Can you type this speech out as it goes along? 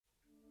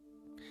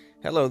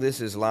Hello, this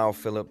is Lyle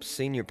Phillips,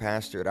 Senior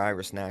Pastor at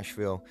Iris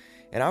Nashville,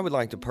 and I would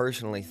like to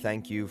personally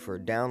thank you for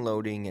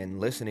downloading and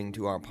listening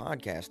to our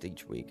podcast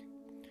each week.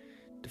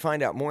 To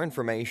find out more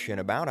information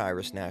about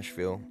Iris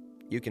Nashville,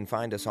 you can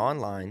find us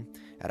online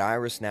at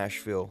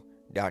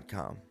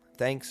irisnashville.com.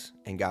 Thanks,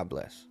 and God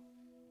bless.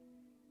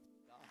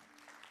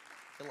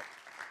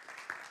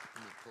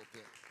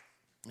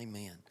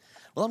 Amen.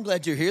 Well, I'm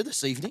glad you're here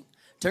this evening.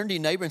 Turn to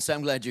your neighbor and say,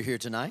 I'm glad you're here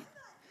tonight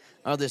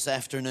or this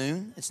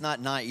afternoon. It's not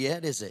night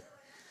yet, is it?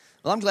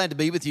 Well, I'm glad to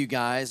be with you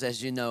guys.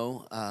 As you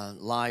know,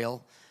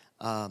 Lyle,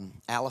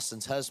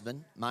 Allison's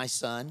husband, my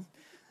son,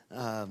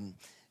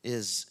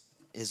 is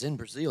in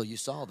Brazil. You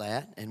saw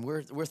that, and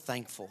we're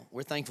thankful.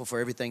 We're thankful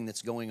for everything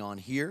that's going on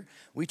here.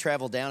 We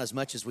travel down as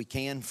much as we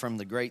can from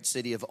the great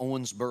city of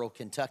Owensboro,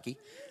 Kentucky.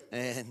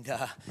 And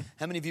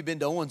how many of you been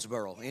to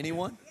Owensboro?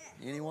 Anyone?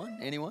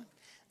 Anyone?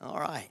 All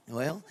right.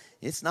 Well,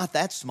 it's not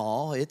that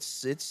small.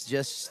 It's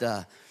just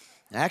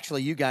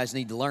actually, you guys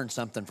need to learn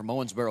something from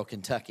Owensboro,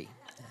 Kentucky.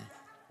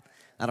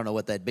 I don't know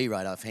what that'd be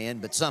right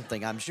offhand, but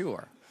something, I'm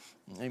sure.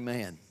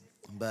 Amen.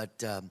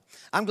 But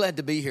I'm glad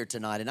to be here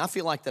tonight, and I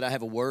feel like that I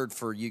have a word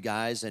for you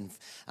guys, and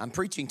I'm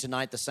preaching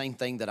tonight the same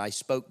thing that I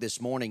spoke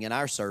this morning in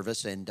our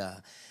service, and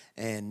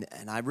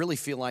I really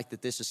feel like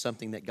that this is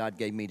something that God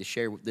gave me to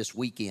share this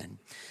weekend.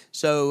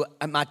 So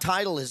my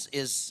title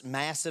is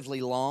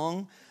massively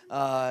long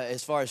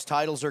as far as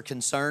titles are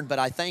concerned, but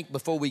I think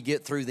before we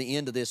get through the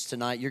end of this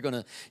tonight, you're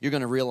gonna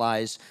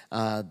realize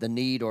the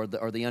need or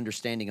the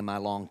understanding of my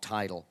long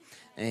title.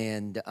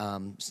 And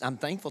I'm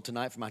thankful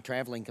tonight for my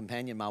traveling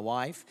companion, my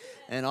wife.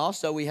 And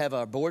also we have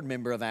a board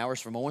member of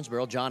ours from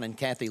Owensboro, John and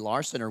Kathy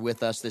Larson, are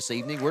with us this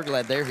evening. We're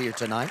glad they're here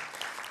tonight.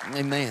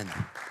 Amen.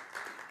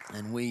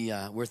 And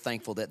we're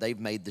thankful that they've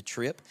made the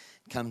trip,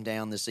 come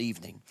down this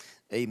evening.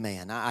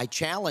 Amen. I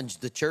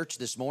challenged the church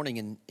this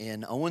morning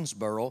in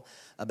Owensboro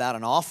about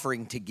an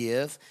offering to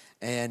give.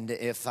 And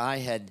if I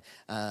had,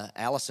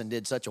 Allison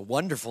did such a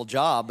wonderful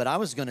job, but I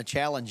was going to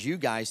challenge you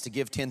guys to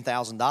give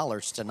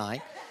 $10,000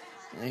 tonight.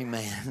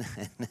 Amen.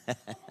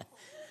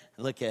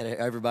 Look at it.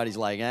 Everybody's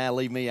like,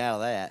 leave me out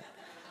of that.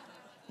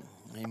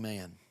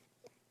 Amen.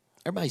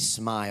 Everybody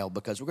smile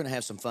because we're going to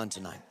have some fun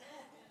tonight.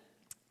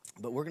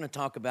 But we're going to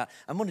talk about,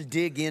 I'm going to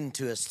dig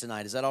into us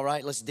tonight. Is that all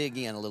right? Let's dig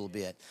in a little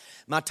bit.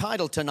 My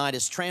title tonight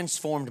is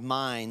Transformed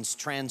Minds,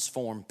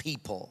 Transform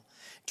People.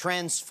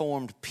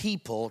 Transformed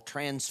people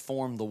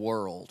transform the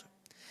world.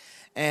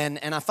 And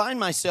I find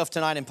myself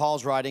tonight in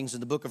Paul's writings in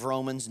the book of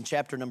Romans in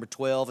chapter number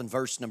 12 and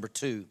verse number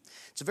 2.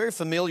 It's a very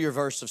familiar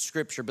verse of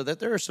Scripture, but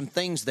there are some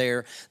things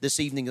there this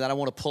evening that I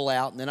want to pull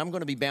out, and then I'm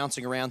going to be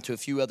bouncing around to a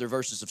few other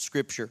verses of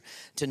Scripture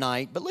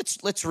tonight. But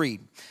let's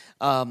read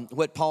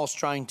what Paul's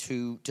trying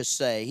to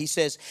say. He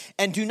says,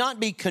 "And do not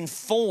be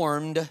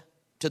conformed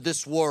to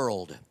this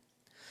world,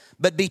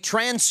 but be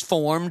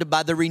transformed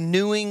by the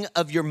renewing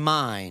of your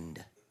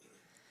mind,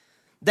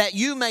 that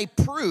you may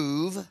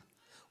prove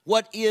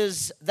what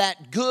is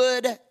that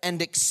good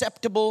and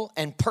acceptable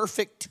and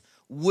perfect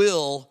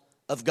will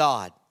of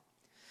God."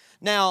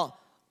 Now,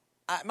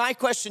 my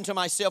question to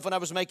myself when I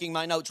was making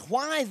my notes,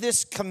 why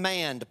this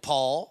command,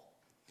 Paul?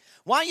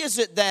 Why is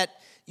it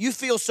that you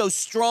feel so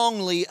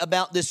strongly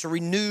about this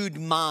renewed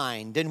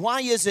mind? And why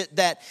is it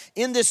that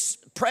in this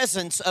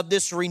presence of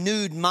this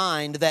renewed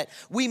mind that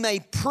we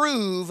may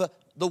prove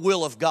the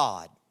will of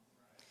God?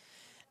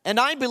 And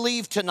I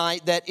believe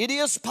tonight that it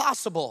is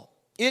possible.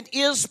 It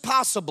is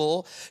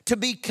possible to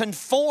be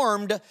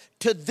conformed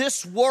to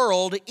this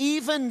world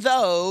even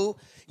though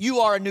you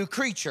are a new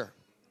creature.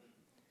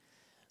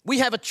 We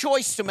have a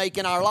choice to make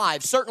in our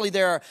lives. Certainly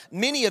there are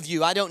many of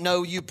you, I don't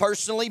know you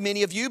personally,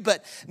 many of you,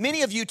 but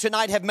many of you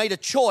tonight have made a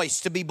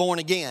choice to be born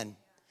again.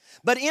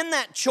 But in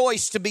that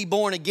choice to be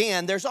born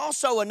again, there's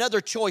also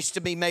another choice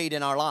to be made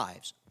in our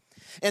lives.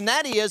 And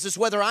that is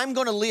whether I'm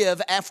going to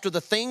live after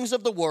the things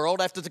of the world,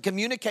 after the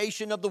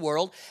communication of the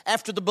world,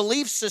 after the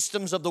belief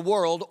systems of the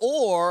world,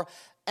 or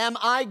am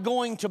I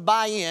going to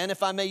buy in,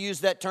 if I may use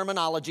that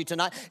terminology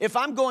tonight, if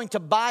I'm going to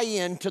buy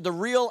into the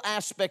real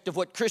aspect of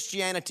what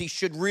Christianity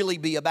should really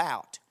be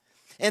about.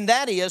 And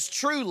that is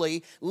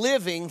truly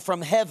living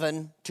from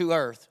heaven to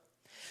earth.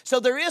 So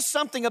there is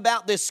something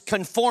about this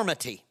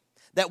conformity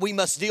that we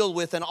must deal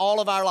with in all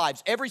of our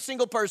lives. Every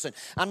single person.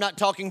 I'm not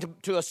talking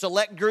to a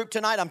select group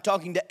tonight. I'm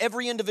talking to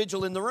every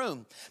individual in the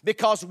room.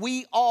 Because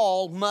we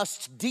all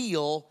must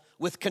deal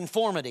with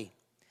conformity.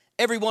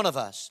 Every one of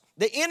us.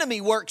 The enemy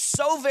works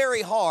so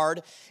very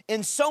hard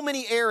in so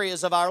many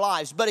areas of our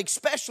lives, but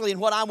especially in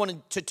what I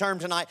wanted to term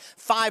tonight,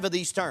 5 of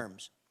these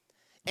terms.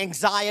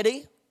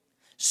 Anxiety,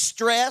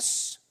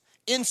 stress,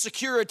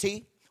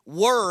 insecurity,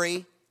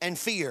 worry, and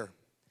fear.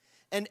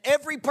 And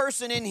every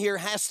person in here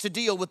has to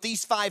deal with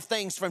these 5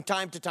 things from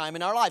time to time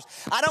in our lives.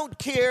 I don't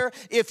care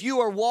if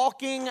you are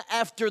walking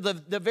after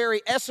the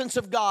very essence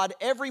of God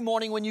every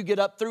morning when you get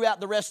up throughout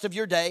the rest of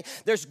your day.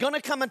 There's going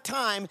to come a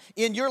time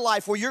in your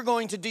life where you're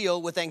going to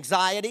deal with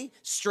anxiety,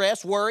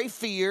 stress, worry,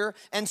 fear,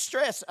 and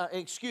stress. What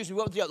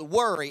was the other?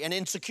 Worry and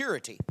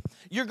insecurity.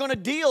 You're going to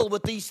deal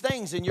with these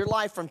things in your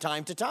life from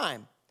time to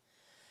time.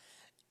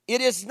 It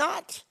is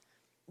not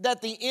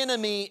that the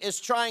enemy is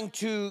trying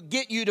to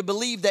get you to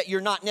believe that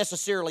you're not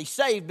necessarily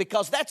saved,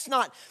 because that's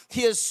not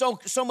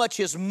so much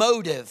his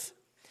motive.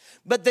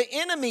 But the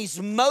enemy's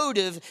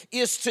motive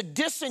is to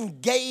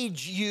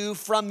disengage you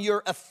from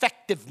your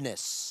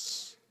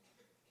effectiveness.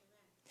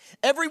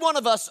 Every one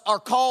of us are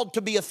called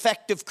to be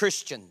effective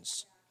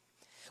Christians.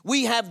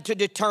 We have to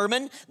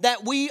determine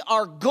that we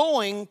are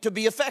going to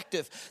be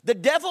effective. The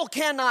devil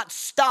cannot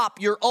stop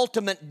your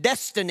ultimate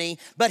destiny,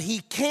 but he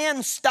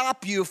can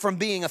stop you from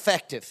being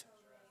effective.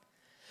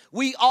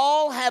 We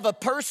all have a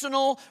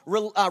personal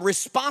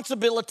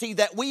responsibility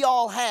that we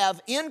all have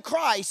in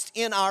Christ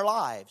in our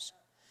lives.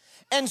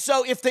 And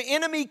so if the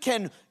enemy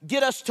can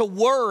get us to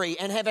worry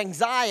and have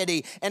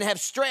anxiety and have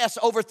stress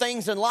over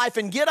things in life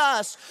and get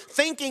us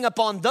thinking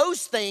upon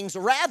those things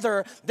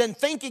rather than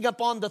thinking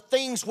upon the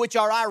things which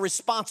are our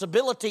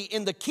responsibility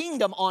in the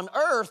kingdom on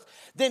earth,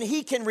 then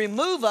he can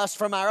remove us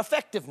from our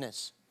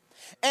effectiveness.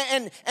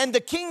 And the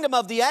kingdom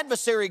of the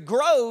adversary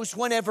grows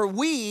whenever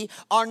we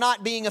are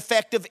not being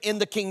effective in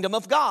the kingdom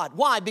of God.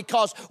 Why?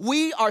 Because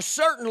we are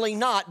certainly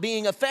not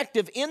being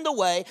effective in the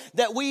way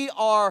that we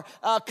are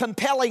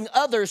compelling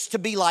others to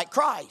be like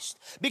Christ.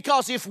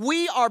 Because if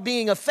we are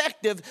being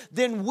effective,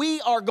 then we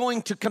are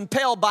going to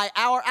compel by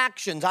our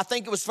actions. I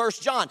think it was 1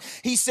 John.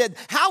 He said,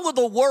 how will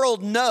the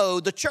world know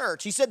the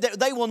church? He said that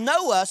they will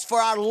know us for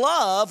our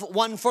love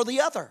one for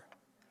the other.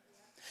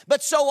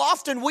 But so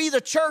often we,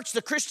 the church,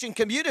 the Christian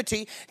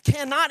community,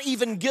 cannot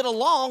even get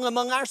along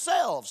among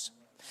ourselves.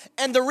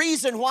 And the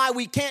reason why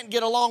we can't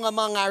get along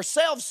among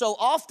ourselves so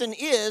often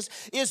is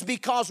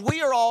because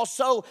we are all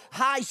so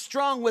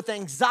high-strung with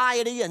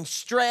anxiety and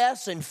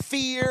stress and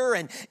fear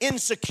and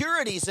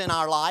insecurities in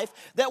our life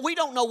that we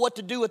don't know what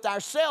to do with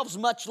ourselves,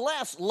 much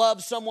less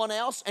love someone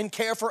else and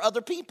care for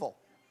other people.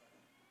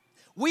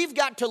 We've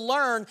got to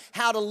learn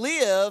how to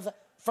live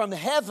from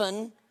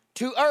heaven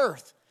to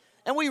earth.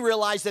 And we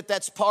realize that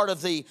that's part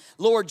of the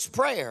Lord's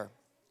Prayer.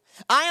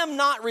 I am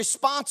not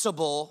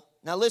responsible,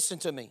 now listen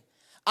to me,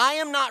 I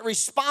am not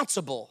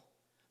responsible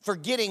for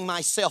getting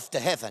myself to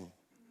heaven.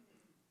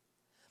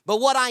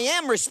 But what I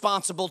am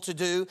responsible to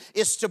do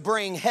is to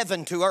bring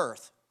heaven to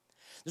earth.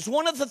 There's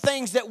one of the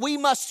things that we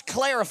must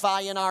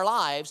clarify in our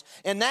lives,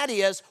 and that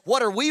is,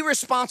 what are we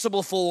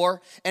responsible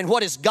for and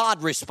what is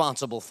God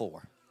responsible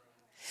for?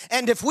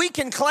 And if we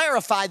can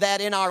clarify that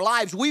in our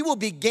lives, we will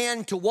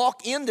begin to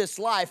walk in this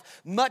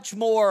life much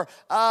more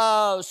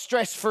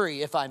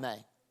stress-free, if I may.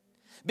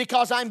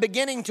 Because I'm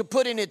beginning to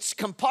put in its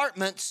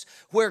compartments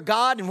where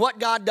God and what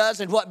God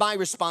does and what my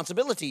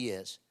responsibility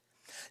is.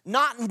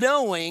 Not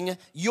knowing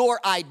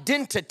your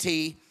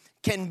identity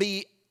can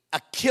be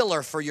a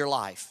killer for your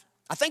life.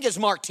 I think it's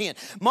Mark 10.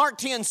 Mark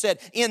 10 said,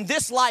 in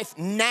this life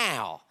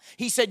now.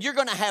 He said, you're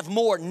going to have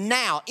more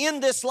now.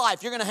 In this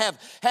life, you're going to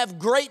have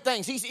great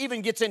things. He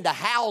even gets into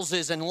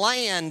houses and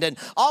land and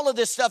all of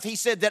this stuff. He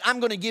said that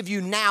I'm going to give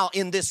you now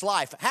in this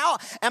life. How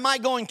am I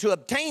going to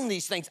obtain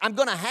these things? I'm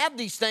going to have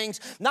these things,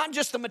 not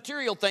just the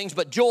material things,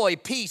 but joy,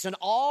 peace, and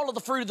all of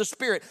the fruit of the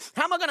Spirit.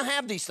 How am I going to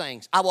have these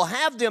things? I will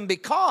have them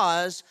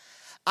because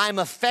I'm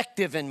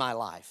effective in my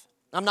life.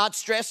 I'm not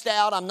stressed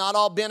out. I'm not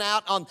all bent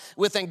out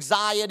with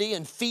anxiety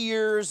and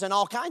fears and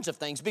all kinds of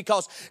things,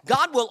 because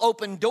God will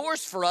open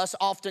doors for us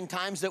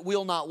oftentimes that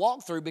we'll not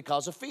walk through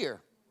because of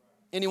fear.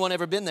 Anyone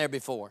ever been there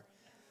before?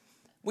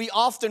 We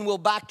often will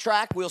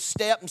backtrack, we'll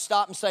step and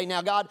stop and say,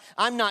 now God,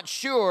 I'm not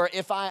sure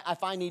if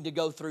I need to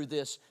go through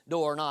this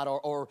door or not,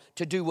 or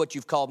to do what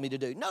you've called me to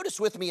do. Notice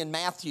with me in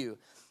Matthew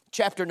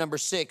chapter number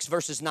 6,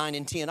 verses 9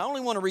 and 10. I only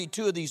want to read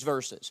two of these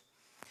verses.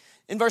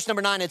 In verse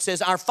number 9, it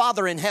says, our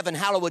Father in heaven,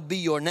 hallowed be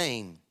your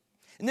name.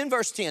 And then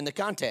verse 10, the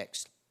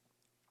context.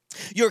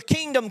 Your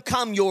kingdom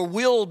come, your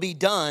will be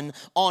done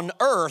on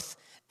earth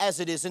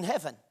as it is in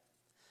heaven.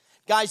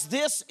 Guys,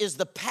 this is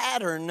the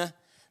pattern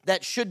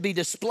that should be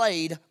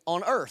displayed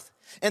on earth.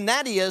 And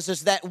that is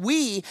that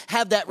we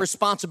have that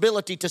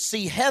responsibility to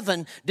see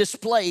heaven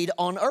displayed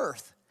on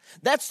earth.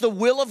 That's the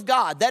will of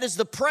God. That is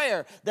the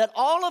prayer that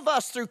all of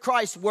us through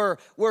Christ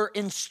were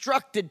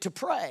instructed to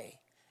pray.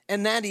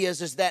 And that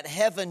is that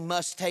heaven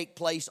must take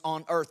place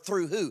on earth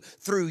through who?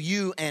 Through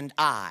you and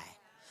I.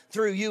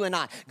 Through you and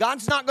I.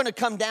 God's not going to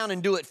come down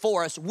and do it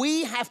for us.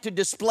 We have to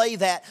display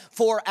that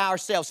for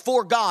ourselves,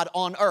 for God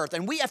on earth.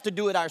 And we have to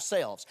do it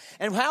ourselves.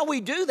 And how we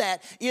do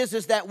that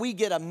is that we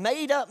get a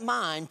made-up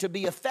mind to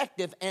be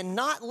effective and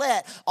not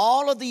let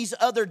all of these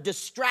other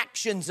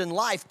distractions in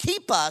life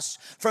keep us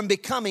from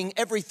becoming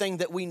everything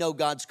that we know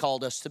God's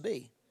called us to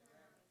be.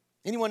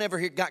 Anyone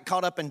ever got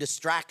caught up in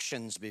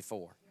distractions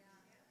before?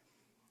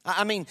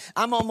 I mean,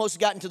 I'm almost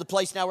gotten to the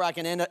place now where I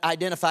can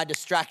identify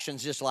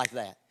distractions just like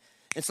that.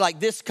 It's like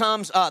this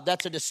comes up,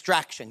 that's a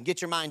distraction.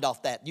 Get your mind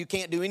off that. You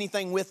can't do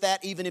anything with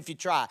that even if you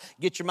try.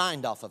 Get your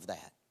mind off of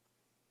that.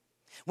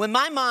 When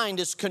my mind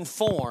is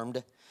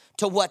conformed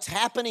to what's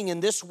happening in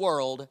this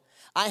world,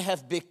 I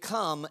have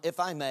become, if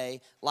I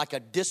may, like a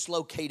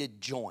dislocated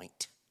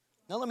joint.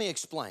 Now let me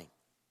explain.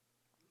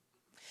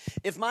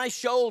 If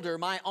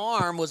my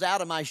arm was out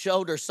of my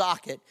shoulder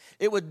socket,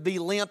 it would be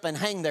limp and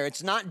hang there.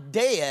 It's not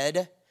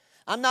dead.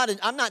 I'm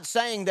not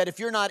saying that if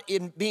you're not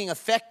in being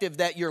effective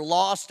that you're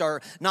lost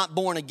or not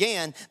born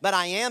again, but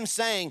I am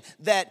saying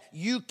that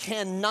you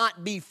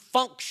cannot be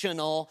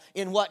functional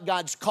in what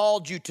God's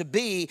called you to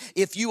be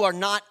if you are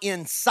not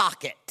in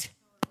socket.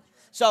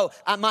 So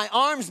my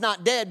arm's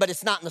not dead, but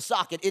it's not in the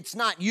socket. It's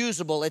not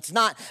usable.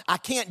 I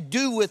can't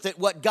do with it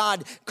what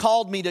God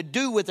called me to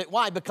do with it.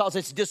 Why? Because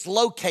it's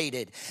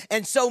dislocated.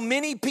 And so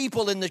many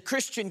people in the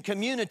Christian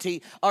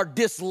community are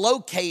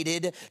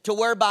dislocated to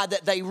whereby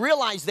that they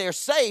realize they're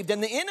saved.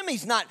 And the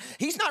enemy's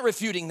he's not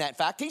refuting that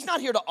fact. He's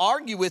not here to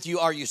argue with you,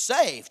 are you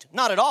saved?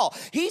 Not at all.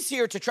 He's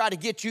here to try to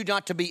get you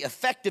not to be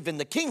effective in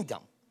the kingdom.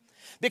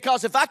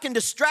 Because if I can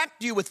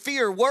distract you with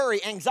fear,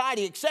 worry,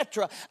 anxiety,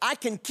 etc., I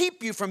can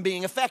keep you from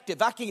being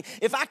effective.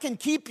 If I can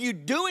keep you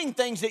doing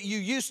things that you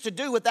used to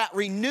do without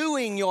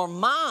renewing your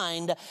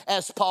mind,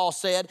 as Paul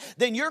said,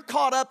 then you're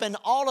caught up in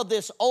all of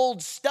this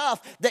old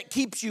stuff that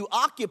keeps you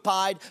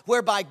occupied,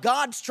 whereby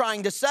God's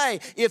trying to say,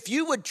 if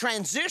you would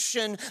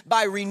transition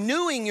by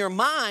renewing your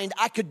mind,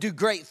 I could do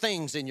great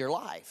things in your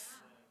life.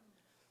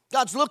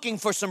 God's looking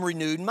for some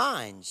renewed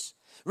minds.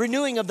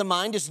 Renewing of the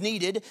mind is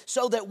needed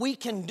so that we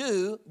can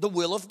do the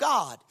will of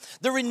God.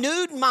 The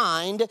renewed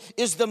mind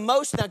is the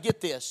most, now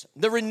get this,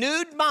 the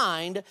renewed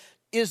mind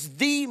is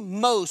the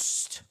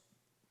most,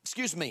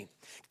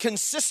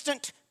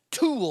 consistent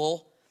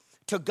tool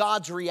to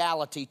God's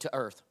reality to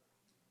earth.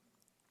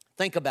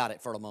 Think about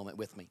it for a moment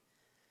with me.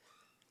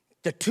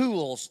 The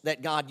tools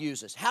that God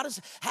uses. How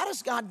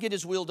does God get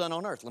his will done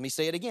on earth? Let me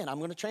say it again. I'm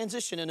going to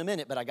transition in a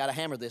minute, but I got to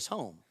hammer this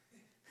home.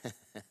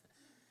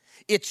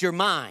 It's your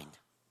mind.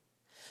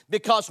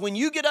 Because when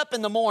you get up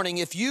in the morning,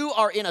 if you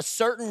are in a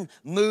certain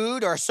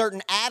mood or a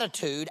certain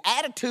attitude,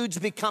 attitudes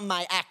become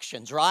my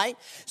actions, right?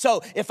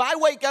 So if I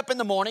wake up in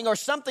the morning or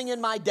something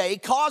in my day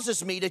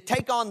causes me to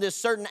take on this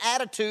certain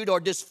attitude or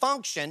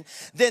dysfunction,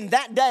 then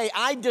that day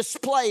I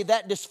display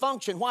that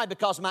dysfunction. Why?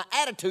 Because my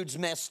attitude's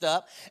messed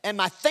up and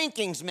my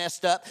thinking's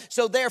messed up.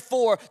 So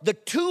therefore, the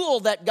tool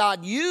that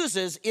God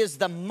uses is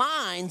the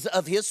minds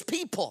of his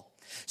people.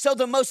 So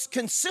the most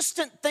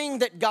consistent thing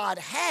that God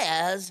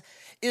has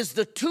is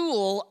the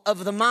tool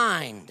of the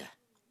mind.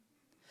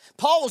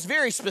 Paul was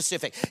very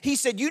specific. He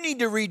said you need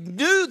to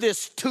renew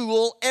this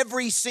tool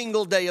every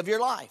single day of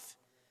your life.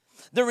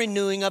 The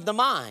renewing of the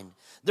mind.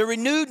 The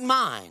renewed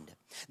mind.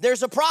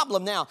 There's a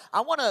problem. Now,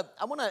 I want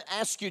to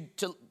ask you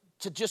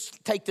to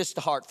just take this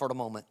to heart for a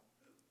moment.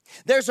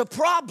 There's a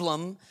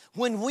problem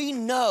when we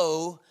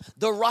know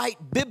the right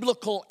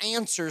biblical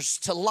answers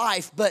to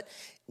life, but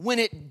when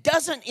it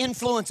doesn't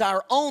influence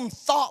our own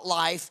thought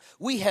life,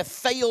 we have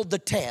failed the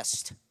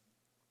test.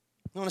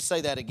 I want to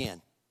say that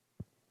again.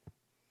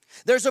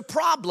 There's a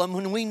problem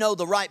when we know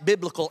the right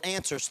biblical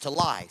answers to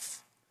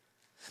life.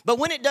 But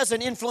when it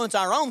doesn't influence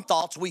our own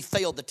thoughts, we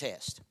failed the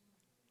test.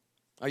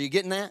 Are you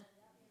getting that?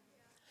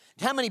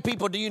 How many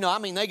people do you know? I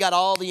mean, they got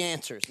all the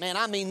answers. Man,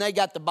 I mean, they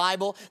got the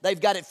Bible.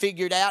 They've got it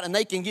figured out, and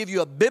they can give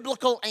you a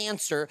biblical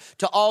answer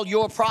to all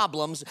your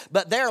problems,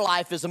 but their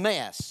life is a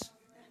mess.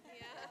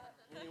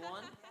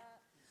 Anyone?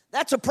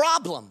 That's a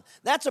problem.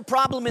 That's a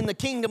problem in the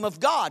kingdom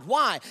of God.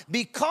 Why?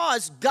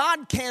 Because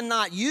God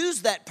cannot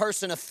use that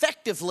person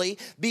effectively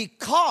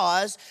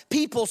because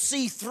people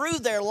see through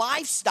their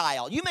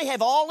lifestyle. You may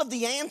have all of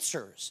the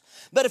answers,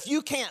 but if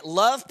you can't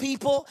love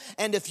people,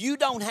 and if you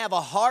don't have a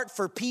heart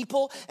for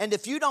people, and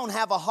if you don't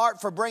have a heart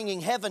for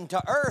bringing heaven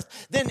to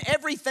earth, then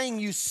everything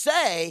you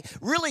say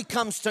really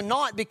comes to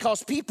naught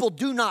because people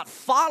do not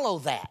follow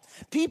that.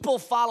 People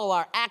follow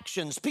our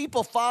actions.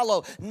 People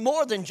follow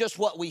more than just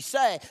what we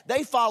say.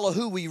 They follow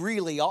who we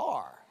really are.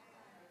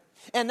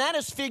 And that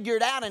is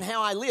figured out in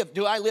how I live.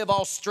 Do I live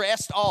all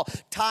stressed, all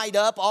tied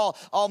up,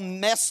 all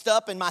messed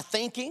up in my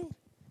thinking?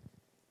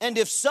 And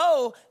if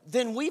so,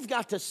 then we've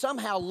got to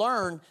somehow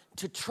learn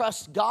to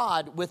trust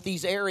God with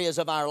these areas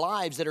of our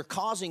lives that are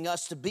causing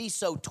us to be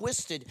so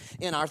twisted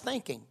in our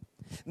thinking.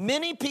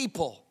 Many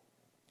people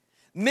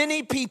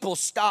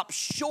stop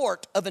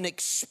short of an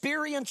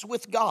experience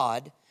with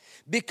God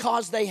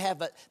because they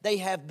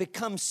have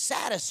become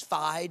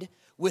satisfied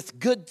with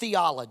good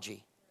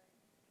theology.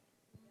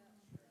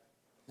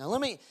 Now let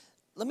me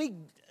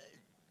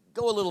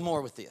go a little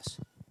more with this.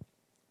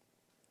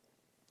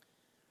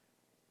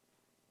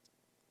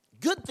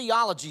 Good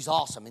theology is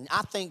awesome. And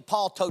I think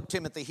Paul told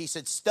Timothy, he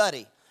said,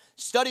 study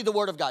the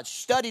word of God.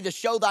 Study to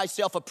show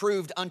thyself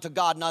approved unto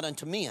God, not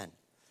unto men.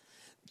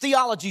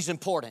 Theology is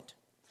important.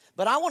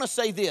 But I want to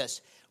say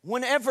this.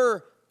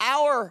 Whenever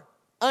our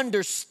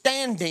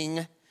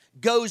understanding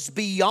goes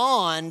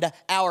beyond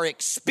our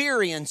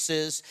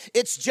experiences,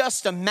 it's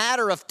just a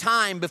matter of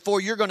time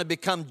before you're going to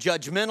become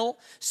judgmental,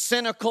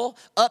 cynical,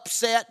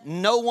 upset.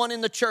 No one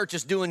in the church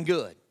is doing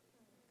good.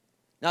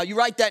 Now, you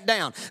write that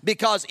down,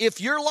 because if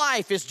your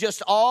life is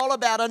just all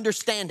about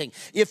understanding,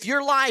 if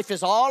your life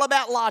is all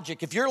about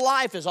logic, if your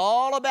life is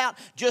all about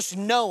just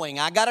knowing,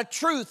 I got a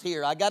truth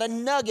here, I got a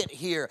nugget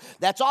here,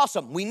 that's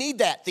awesome. We need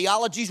that.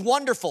 Theology's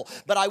wonderful,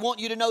 but I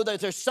want you to know that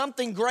there's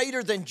something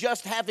greater than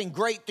just having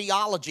great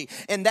theology,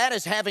 and that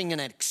is having an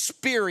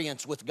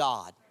experience with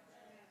God.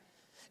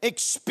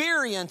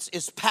 Experience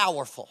is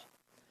powerful.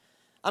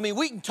 I mean,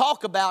 we can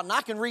talk about, and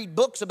I can read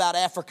books about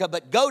Africa,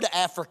 but go to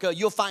Africa,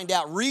 you'll find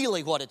out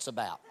really what it's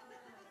about.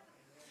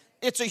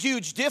 It's a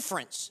huge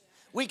difference.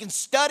 We can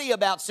study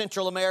about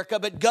Central America,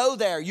 but go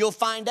there, you'll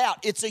find out.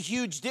 It's a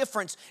huge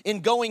difference in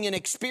going and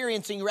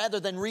experiencing rather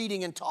than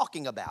reading and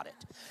talking about it.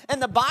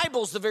 And the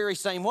Bible's the very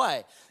same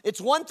way.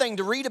 It's one thing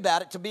to read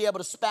about it, to be able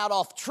to spout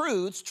off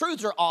truths.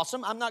 Truths are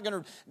awesome. I'm not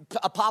going to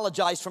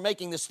apologize for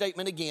making this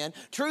statement again.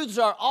 Truths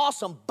are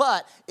awesome,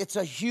 but it's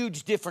a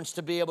huge difference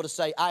to be able to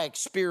say, I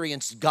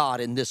experienced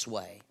God in this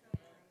way.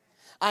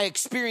 I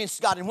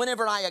experienced God, and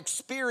whenever I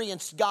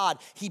experienced God,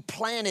 He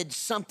planted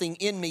something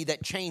in me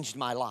that changed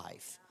my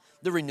life.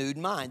 The renewed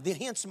mind,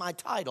 hence my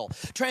title.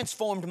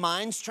 Transformed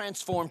minds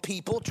transform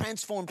people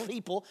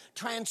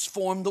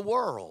transform the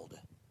world.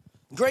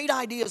 Great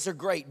ideas are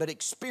great, but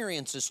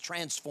experiences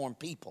transform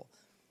people.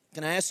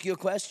 Can I ask you a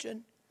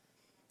question?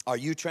 Are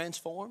you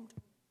transformed?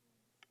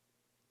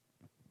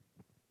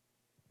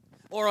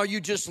 Or are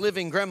you just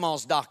living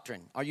grandma's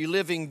doctrine? Are you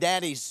living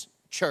daddy's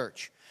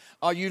church?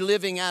 Are you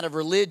living out of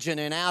religion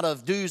and out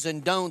of do's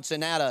and don'ts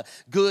and out of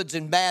goods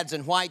and bads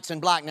and whites and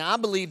black? Now, I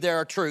believe there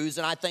are truths,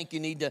 and I think you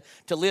need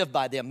to live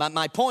by them. But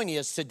my point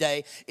is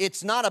today,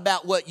 it's not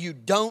about what you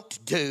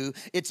don't do.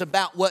 It's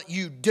about what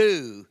you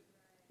do.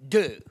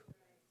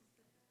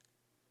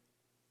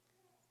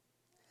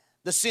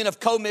 The sin of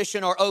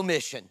commission or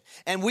omission.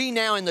 And we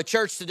now in the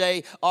church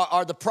today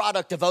are the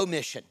product of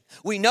omission.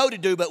 We know to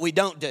do, but we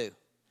don't do.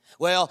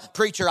 Well,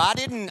 preacher, I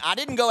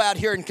didn't go out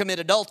here and commit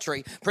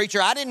adultery.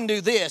 Preacher, I didn't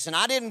do this and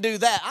I didn't do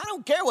that. I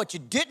don't care what you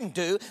didn't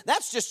do.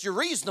 That's just your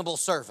reasonable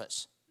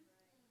service.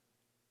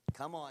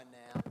 Come on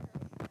now.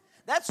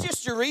 That's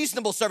just your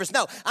reasonable service.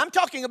 No, I'm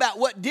talking about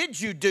what did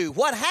you do?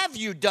 What have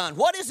you done?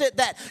 What is it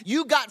that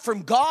you got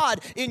from God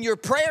in your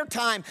prayer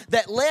time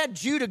that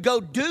led you to go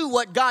do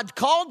what God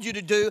called you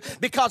to do?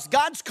 Because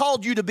God's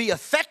called you to be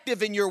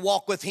effective in your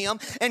walk with Him.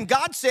 And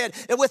God said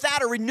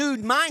without a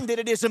renewed mind that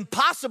it is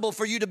impossible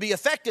for you to be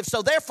effective.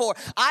 So therefore,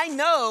 I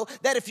know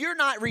that if you're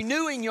not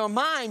renewing your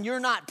mind,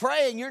 you're not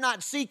praying, you're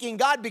not seeking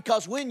God,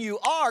 because when you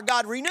are,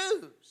 God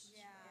renews.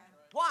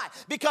 Why?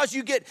 Because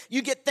you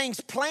get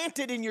things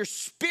planted in your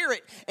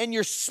spirit, and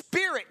your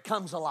spirit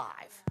comes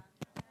alive.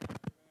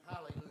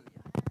 Hallelujah.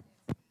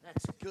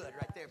 That's good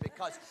right there,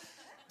 because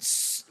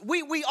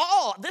we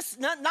all, this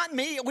not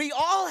me, we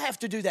all have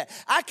to do that.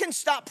 I can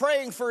stop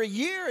praying for a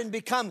year and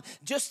become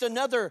just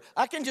another,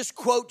 I can just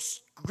quote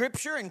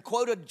Scripture and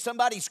quote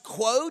somebody's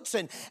quotes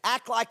and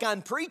act like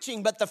I'm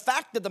preaching, but the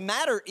fact of the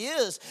matter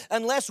is,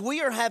 unless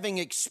we are having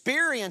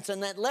experience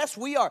and unless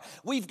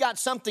we've got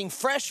something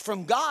fresh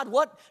from God,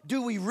 what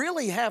do we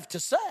really have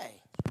to say?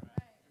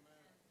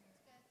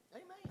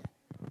 Amen.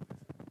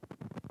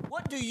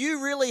 What do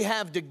you really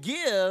have to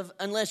give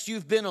unless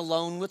you've been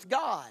alone with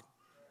God?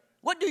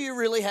 What do you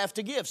really have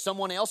to give?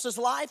 Someone else's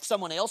life,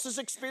 someone else's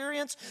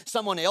experience,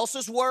 someone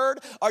else's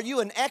word? Are you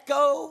an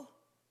echo?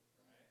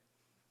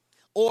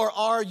 Or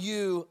are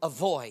you a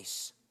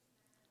voice?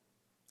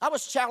 I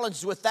was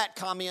challenged with that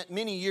comment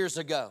many years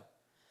ago.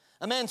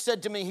 A man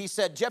said to me, he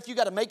said, Jeff, you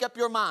got to make up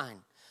your mind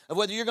of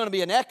whether you're going to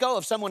be an echo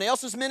of someone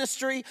else's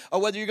ministry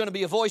or whether you're going to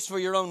be a voice for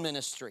your own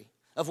ministry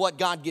of what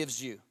God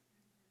gives you.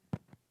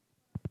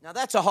 Now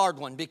that's a hard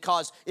one,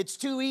 because it's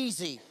too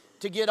easy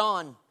to get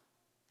on,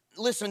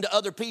 listen to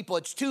other people.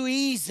 It's too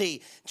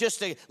easy just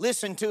to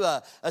listen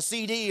to a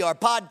CD or a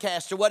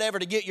podcast or whatever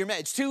to get your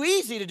message. It's too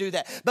easy to do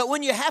that. But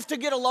when you have to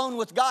get alone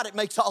with God, it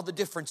makes all the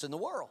difference in the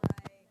world.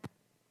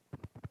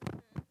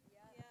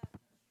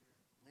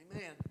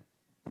 Amen.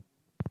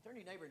 Turn to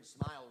your neighbor and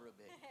smile real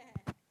big.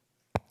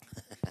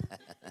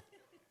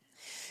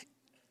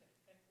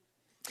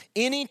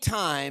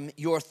 Anytime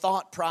your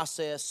thought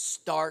process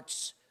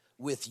starts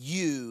with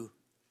you,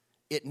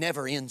 it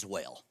never ends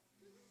well.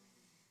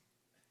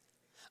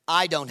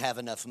 I don't have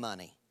enough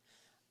money.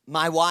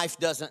 I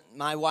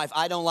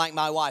don't like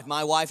my wife.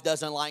 My wife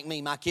doesn't like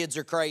me. My kids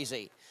are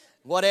crazy.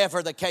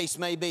 Whatever the case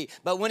may be.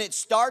 But when it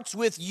starts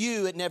with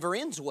you, it never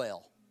ends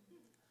well.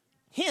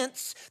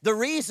 Hence, the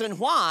reason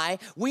why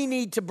we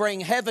need to bring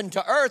heaven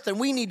to earth, and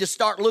we need to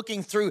start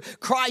looking through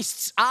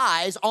Christ's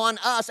eyes on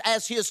us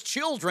as His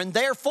children.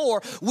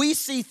 Therefore, we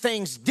see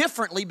things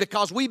differently,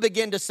 because we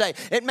begin to say,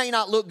 it may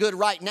not look good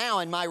right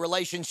now in my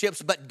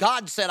relationships, but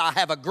God said I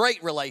have a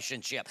great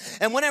relationship.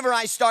 And whenever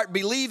I start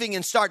believing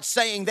and start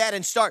saying that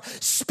and start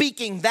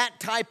speaking that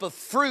type of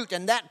fruit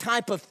and that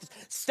type of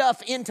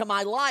stuff into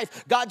my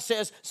life, God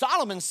says,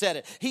 Solomon said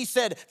it. He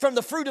said, from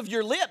the fruit of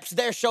your lips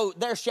there shall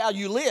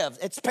you live.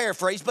 It's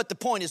paraphrased, but the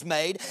point is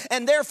made.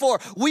 And therefore,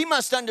 we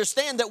must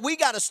understand that we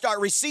got to start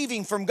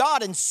receiving from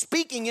God and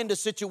speaking into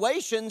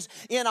situations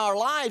in our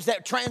lives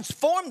that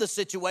transform the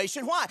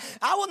situation. Why?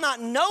 I will not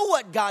know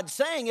what God's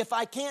saying if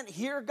I can't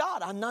hear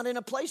God. I'm not in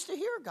a place to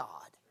hear God.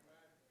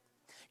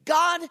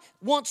 God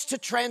wants to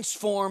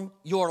transform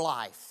your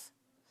life.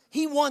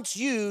 He wants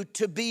you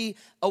to be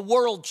a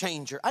world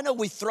changer. I know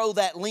we throw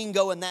that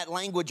lingo and that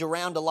language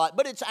around a lot,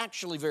 but it's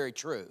actually very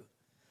true.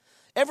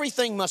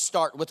 Everything must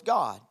start with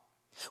God.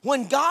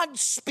 When God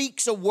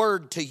speaks a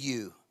word to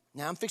you,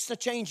 now I'm fixing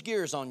to change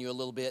gears on you a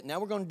little bit. Now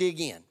we're going to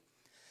dig in.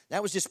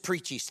 That was just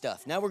preachy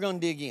stuff. Now we're going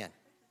to dig in.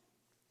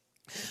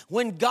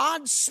 When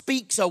God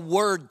speaks a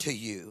word to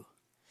you,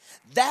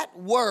 that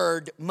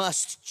word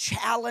must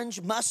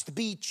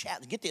be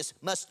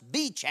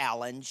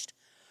challenged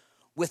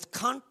with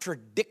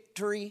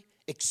contradictory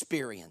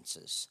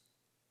experiences.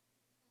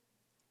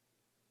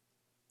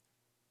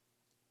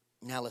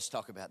 Now let's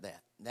talk about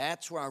that.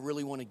 That's where I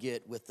really want to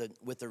get with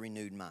the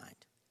renewed mind.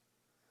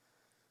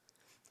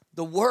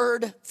 The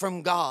word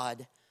from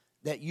God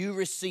that you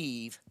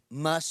receive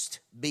must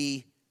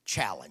be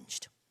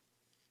challenged.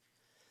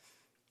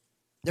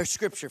 There's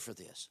scripture for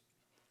this.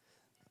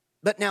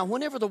 But now,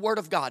 whenever the word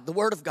of God, the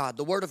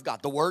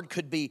word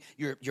could be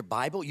your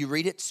Bible. You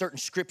read it, certain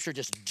scripture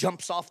just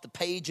jumps off the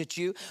page at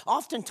you.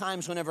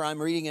 Oftentimes, whenever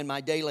I'm reading in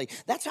my daily,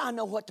 that's how I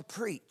know what to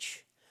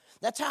preach.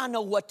 That's how I know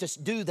what to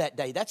do that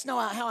day. That's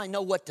how I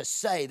know what to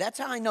say. That's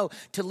how I know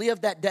to live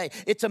that day.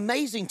 It's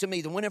amazing to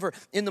me that whenever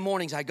in the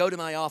mornings I go to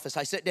my office,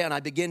 I sit down, I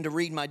begin to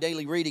read my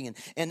daily reading.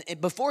 And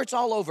before it's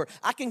all over,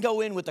 I can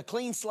go in with a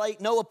clean slate,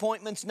 no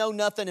appointments, no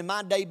nothing, and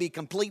my day be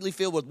completely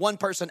filled with one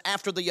person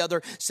after the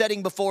other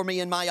sitting before me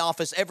in my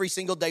office every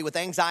single day with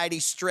anxiety,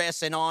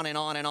 stress, and on and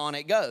on and on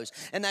it goes.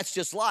 And that's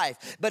just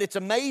life. But it's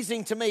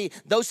amazing to me,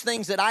 those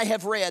things that I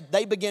have read,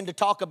 they begin to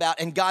talk about,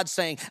 and God's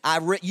saying,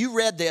 you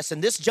read this,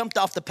 and this jumped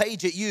off the page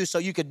at you so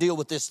you could deal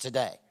with this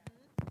today.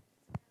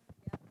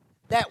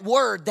 That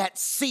word, that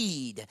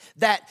seed,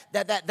 that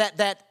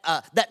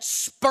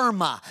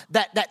sperma,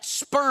 that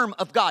sperm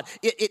of God,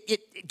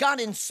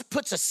 God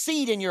puts a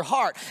seed in your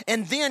heart,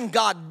 and then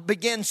God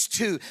begins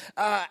to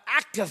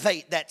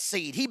activate that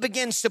seed. He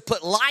begins to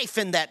put life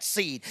in that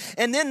seed,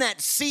 and then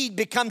that seed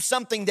becomes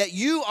something that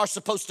you are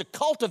supposed to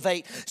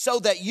cultivate so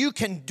that you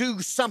can do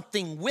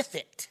something with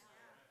it.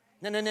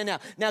 No.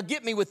 Now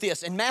get me with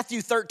this. In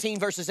Matthew 13,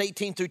 verses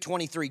 18 through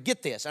 23,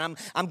 get this. And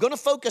I'm going to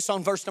focus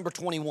on verse number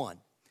 21.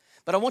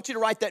 But I want you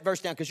to write that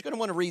verse down because you're going to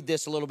want to read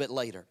this a little bit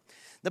later.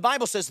 The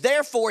Bible says,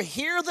 therefore,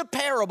 hear the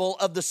parable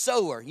of the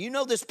sower. You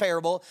know this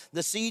parable,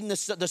 the seed and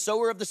the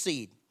sower of the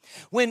seed.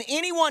 When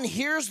anyone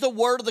hears the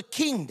word of the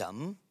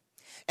kingdom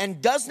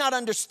and does not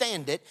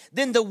understand it,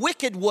 then the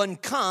wicked one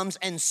comes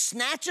and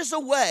snatches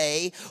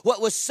away what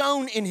was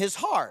sown in his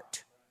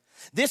heart.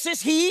 This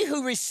is he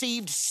who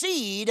received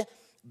seed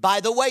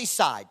by the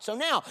wayside. So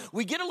now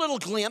we get a little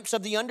glimpse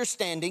of the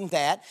understanding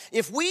that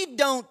if we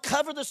don't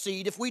cover the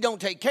seed, if we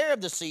don't take care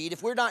of the seed,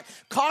 if we're not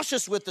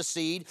cautious with the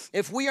seed,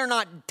 if we are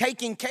not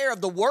taking care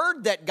of the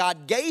word that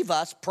God gave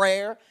us,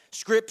 prayer,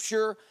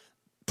 scripture,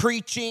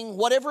 preaching,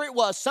 whatever it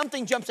was,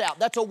 something jumps out.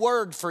 That's a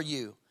word for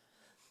you.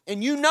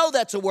 And you know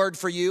that's a word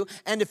for you.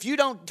 And if you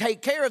don't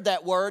take care of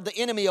that word, the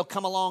enemy will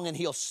come along and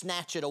he'll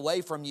snatch it away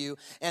from you.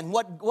 And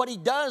what he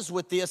does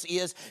with this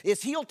is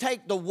he'll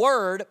take the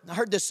word. I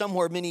heard this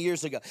somewhere many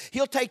years ago.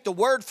 He'll take the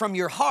word from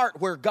your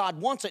heart where God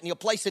wants it and he'll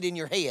place it in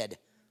your head.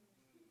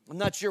 I'm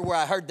not sure where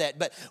I heard that,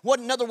 but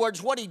in other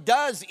words, what he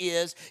does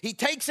is he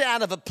takes it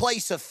out of a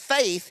place of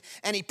faith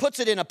and he puts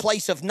it in a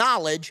place of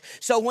knowledge.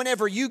 So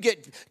whenever you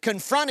get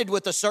confronted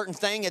with a certain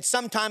thing at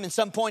some time and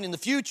some point in the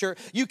future,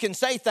 you can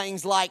say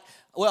things like,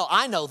 well,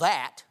 I know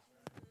that.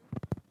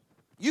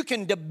 You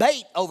can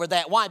debate over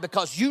that. Why?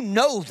 Because you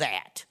know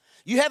that.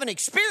 You haven't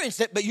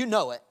experienced it, but you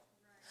know it.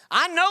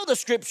 I know the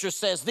scripture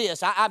says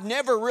this. I've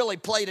never really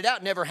played it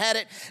out, never had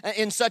it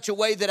in such a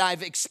way that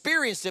I've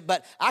experienced it,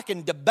 but I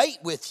can debate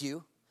with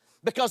you.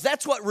 Because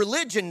that's what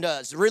religion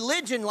does.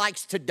 Religion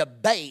likes to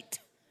debate.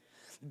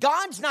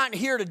 God's not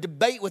here to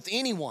debate with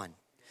anyone.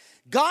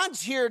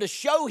 God's here to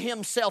show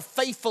himself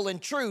faithful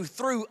and true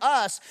through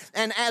us.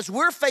 And as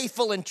we're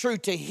faithful and true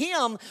to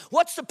him,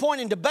 what's the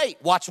point in debate?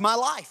 Watch my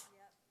life.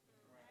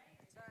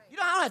 I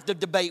don't have to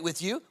debate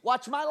with you.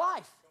 Watch my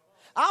life.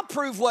 I'll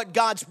prove what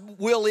God's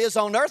will is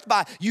on earth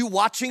by you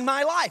watching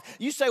my life.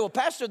 You say, well,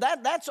 Pastor,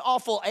 that's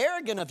awful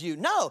arrogant of you.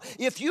 No,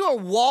 if you are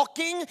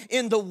walking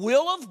in the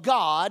will of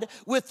God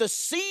with the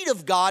seed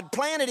of God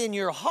planted in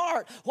your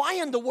heart, why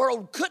in the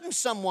world couldn't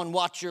someone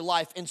watch your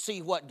life and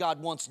see what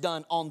God wants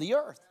done on the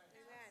earth?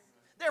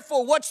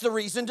 Therefore, what's the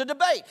reason to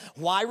debate?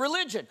 Why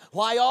religion?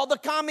 Why all the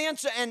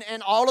comments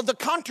and all of the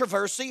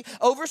controversy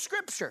over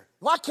Scripture?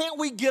 Why can't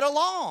we get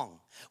along?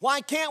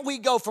 Why can't we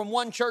go from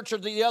one church or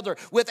the other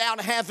without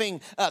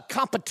having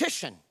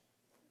competition?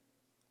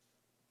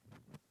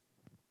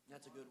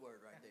 That's a good word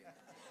right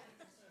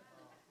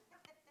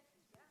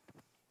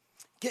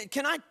there.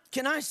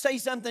 Can I say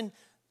something?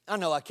 I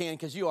know I can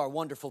because you are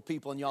wonderful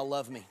people and y'all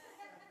love me.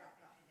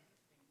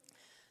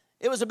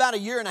 It was about a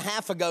year and a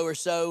half ago or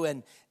so,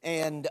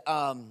 and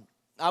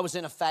I was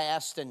in a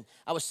fast, and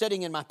I was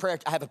sitting in my prayer.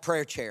 I have a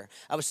prayer chair.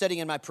 I was sitting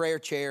in my prayer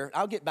chair.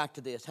 I'll get back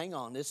to this. Hang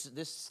on.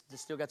 This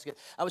still got to get.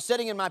 I was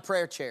sitting in my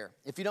prayer chair.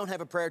 If you don't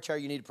have a prayer chair,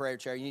 you need a prayer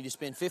chair. You need to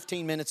spend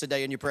 15 minutes a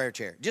day in your prayer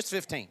chair. Just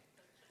 15.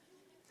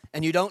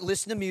 And you don't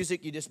listen to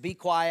music. You just be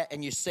quiet,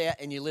 and you sit,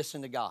 and you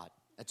listen to God.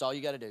 That's all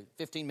you got to do.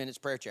 15 minutes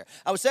prayer chair.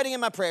 I was sitting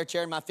in my prayer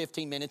chair in my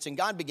 15 minutes, and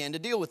God began to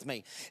deal with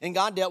me. And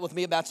God dealt with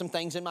me about some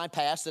things in my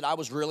past that I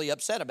was really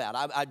upset about.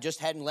 I just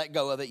hadn't let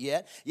go of it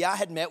yet. Yeah, I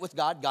had met with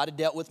God. God had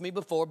dealt with me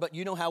before, but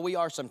you know how we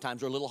are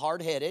sometimes. We're a little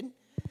hard-headed.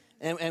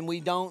 And we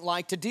don't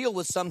like to deal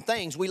with some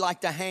things. We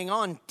like to hang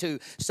on to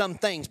some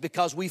things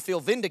because we feel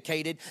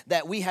vindicated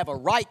that we have a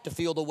right to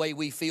feel the way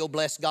we feel,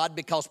 bless God,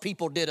 because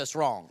people did us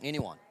wrong.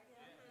 Anyone?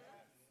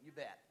 You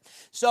bet.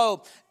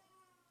 So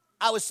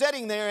I was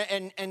sitting there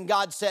and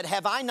God said,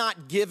 have I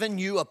not given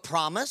you a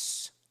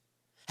promise?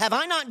 Have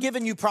I not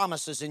given you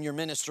promises in your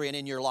ministry and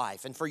in your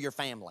life and for your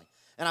family?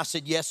 And I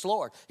said, yes,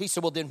 Lord. He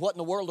said, well, then what in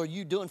the world are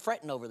you doing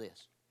fretting over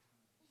this?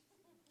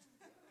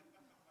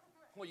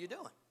 What are you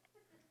doing?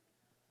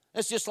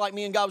 It's just like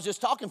me and God was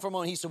just talking for a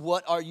moment. He said,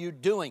 what are you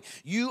doing?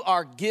 You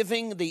are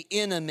giving the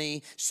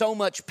enemy so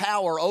much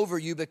power over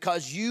you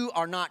because you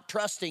are not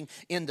trusting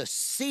in the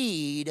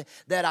seed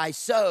that I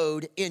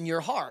sowed in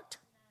your heart.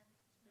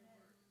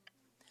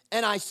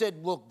 And I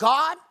said, well,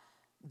 God,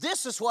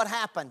 this is what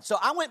happened. So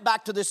I went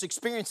back to this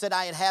experience that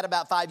I had had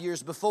about 5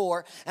 years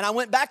before, and I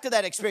went back to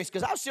that experience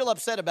because I was still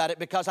upset about it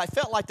because I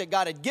felt like that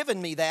God had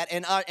given me that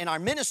and in our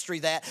ministry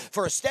that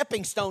for a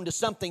stepping stone to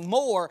something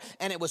more,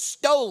 and it was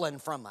stolen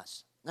from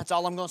us. That's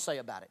all I'm going to say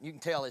about it. You can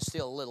tell it's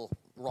still a little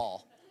raw.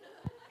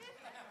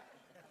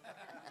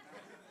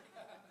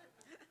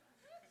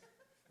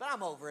 But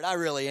I'm over it. I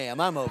really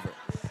am. I'm over it.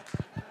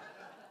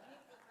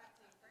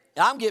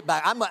 I'm getting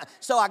back.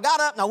 So I got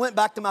up and I went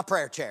back to my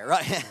prayer chair,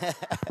 right?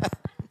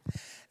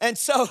 And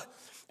so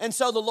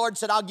the Lord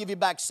said, I'll give you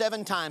back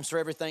 7 times for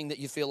everything that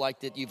you feel like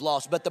that you've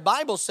lost. But the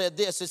Bible said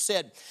this. It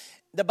said,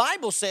 the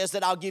Bible says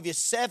that I'll give you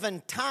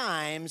 7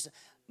 times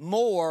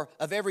more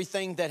of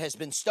everything that has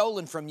been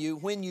stolen from you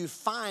when you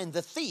find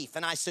the thief.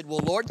 And I said,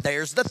 well, Lord,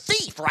 there's the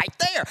thief right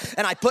there.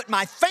 And I put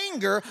my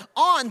finger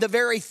on the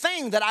very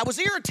thing that I was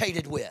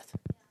irritated with.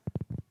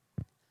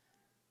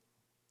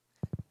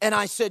 And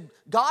I said,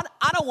 God,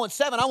 I don't want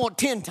 7, I want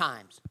 10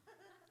 times.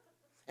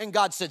 And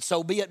God said,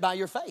 so be it by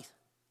your faith.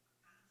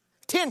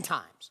 10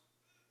 times.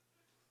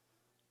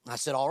 I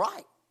said, all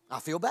right, I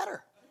feel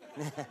better.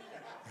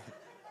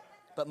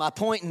 But my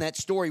point in that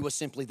story was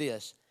simply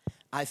this.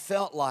 I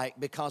felt like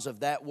because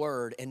of that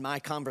word and my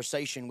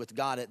conversation with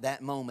God at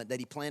that moment that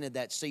he planted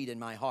that seed in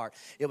my heart,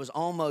 it was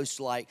almost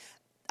like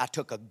I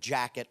took a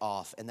jacket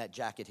off and that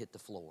jacket hit the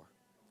floor.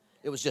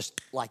 It was just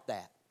like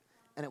that.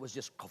 And it was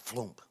just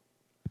flump.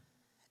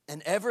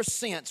 And ever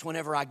since,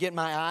 whenever I get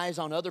my eyes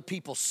on other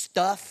people's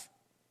stuff,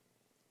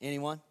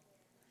 anyone?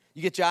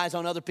 You get your eyes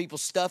on other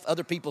people's stuff,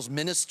 other people's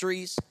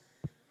ministries?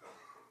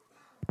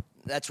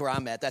 That's where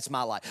I'm at. That's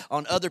my life.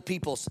 On other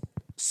people's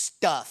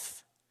stuff.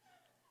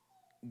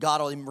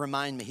 God will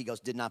remind me, he goes,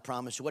 didn't I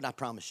promise you? What did I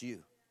promise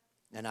you?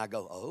 And I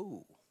go,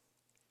 oh,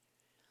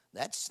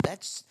 that's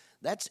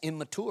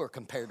immature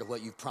compared to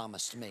what you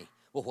promised me.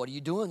 Well, what are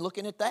you doing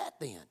looking at that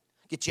then?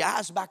 Get your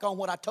eyes back on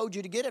what I told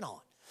you to get it on.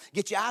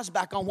 Get your eyes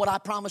back on what I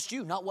promised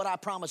you, not what I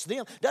promised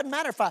them. Doesn't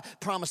matter if I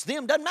promised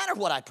them. Doesn't matter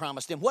what I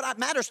promised them. What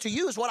matters to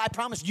you is what I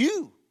promised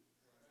you.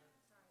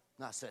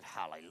 And I said,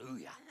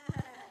 hallelujah.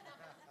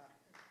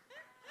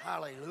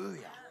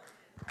 Hallelujah.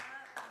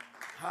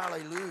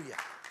 Hallelujah.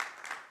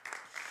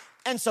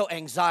 And so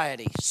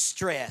anxiety,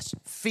 stress,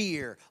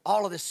 fear,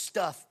 all of this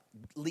stuff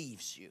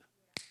leaves you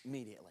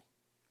immediately.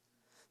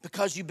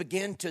 Because you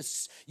begin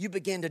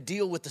to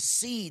deal with the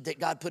seed that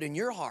God put in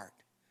your heart.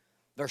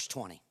 Verse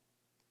 20.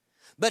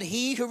 But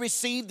he who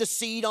received the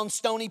seed on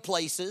stony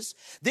places,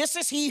 this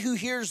is he who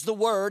hears the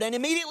word and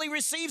immediately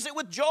receives it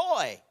with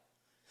joy.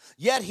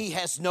 Yet he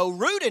has no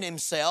root in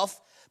himself,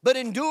 but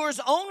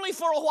endures only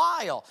for a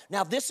while.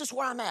 Now this is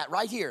where I'm at,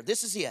 right here.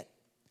 This is it.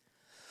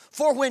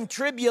 For when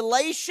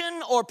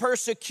tribulation or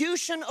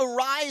persecution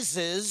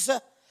arises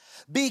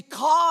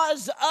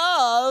because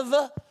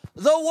of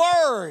the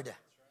word.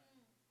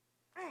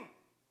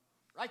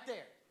 Right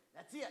there.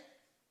 That's it.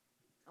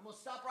 I'm going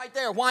to stop right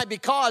there. Why?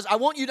 Because I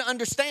want you to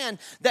understand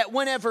that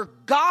whenever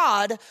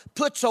God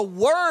puts a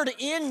word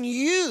in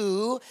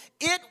you,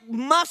 it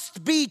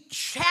must be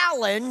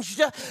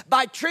challenged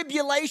by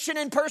tribulation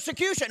and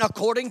persecution,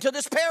 according to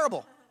this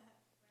parable.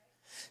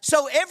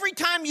 So every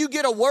time you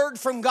get a word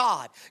from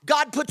God,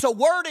 God puts a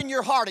word in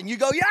your heart and you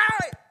go,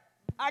 yeah,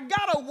 I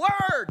got a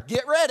word.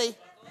 Get ready.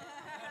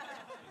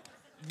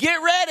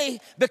 Get ready,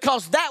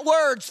 because that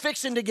word's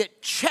fixing to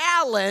get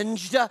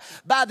challenged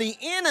by the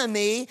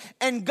enemy,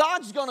 and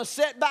God's going to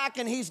sit back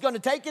and he's going to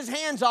take his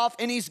hands off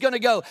and he's going to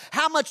go,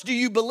 how much do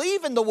you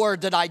believe in the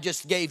word that I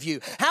just gave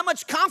you? How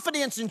much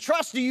confidence and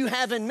trust do you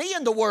have in me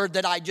in the word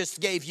that I just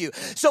gave you?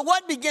 So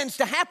what begins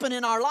to happen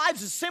in our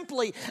lives is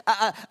simply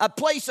a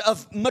place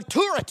of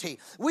maturity.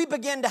 We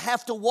begin to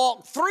have to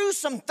walk through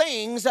some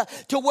things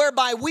to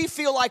whereby we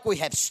feel like we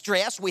have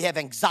stress, we have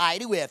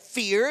anxiety, we have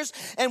fears,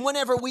 and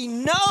whenever we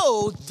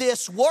know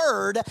this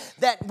word,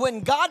 that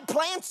when God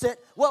plants it,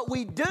 what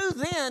we do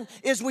then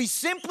is we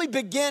simply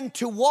begin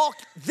to walk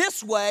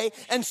this way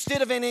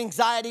instead of in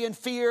anxiety and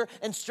fear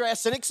and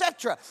stress and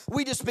etc.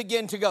 We just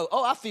begin to go,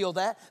 oh, I feel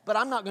that, but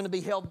I'm not going to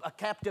be held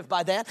captive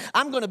by that.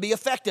 I'm going to be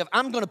effective.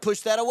 I'm going to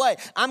push that away.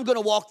 I'm going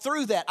to walk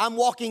through that. I'm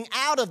walking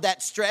out of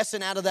that stress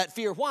and out of that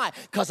fear. Why?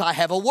 Because I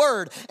have a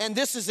word. And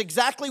this is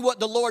exactly what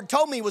the Lord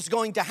told me was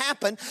going to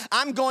happen.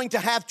 I'm going to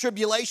have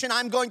tribulation.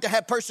 I'm going to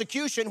have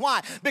persecution.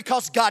 Why?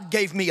 Because God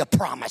gave me a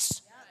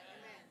promise.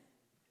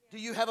 Do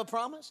you have a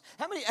promise?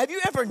 Have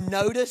you ever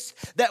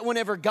noticed that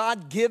whenever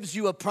God gives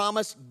you a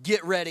promise,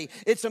 get ready?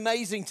 It's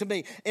amazing to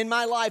me. In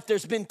my life,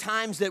 there's been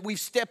times that we've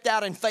stepped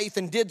out in faith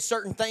and did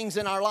certain things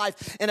in our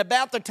life, and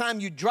about the time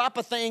you drop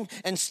a thing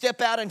and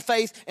step out in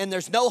faith and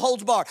there's no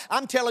holds barred,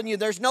 I'm telling you,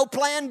 there's no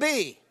plan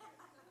B.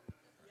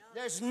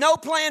 There's no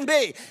plan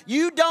B.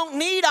 You don't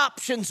need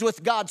options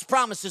with God's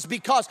promises,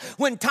 because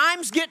when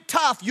times get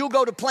tough, you'll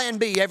go to plan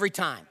B every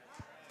time.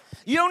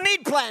 You don't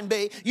need plan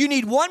B. You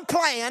need one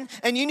plan,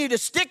 and you need to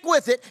stick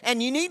with it,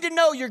 and you need to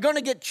know you're going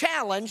to get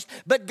challenged.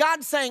 But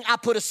God's saying, I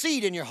put a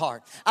seed in your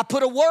heart. I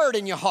put a word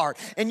in your heart,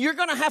 and you're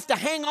going to have to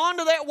hang on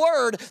to that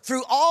word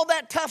through all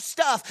that tough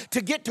stuff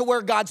to get to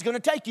where God's going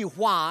to take you.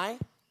 Why?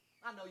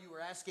 I know you were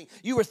asking.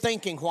 You were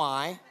thinking,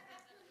 why?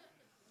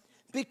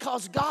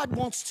 Because God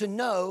wants to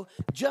know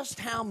just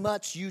how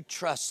much you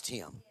trust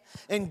Him.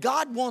 And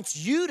God wants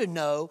you to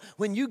know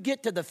when you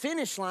get to the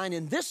finish line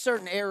in this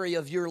certain area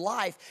of your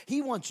life,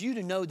 He wants you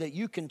to know that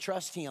you can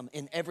trust Him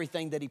in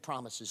everything that He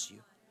promises you.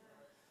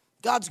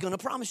 God's going to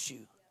promise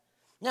you.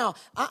 Now,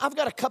 I've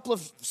got a couple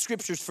of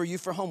scriptures for you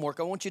for homework.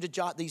 I want you to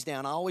jot these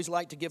down. I always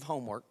like to give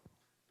homework.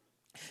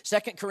 2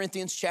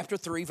 Corinthians chapter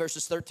 3,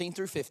 verses 13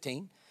 through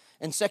 15,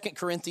 and 2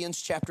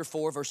 Corinthians chapter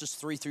 4, verses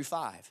 3 through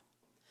 5.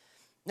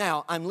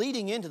 Now, I'm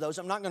leading into those.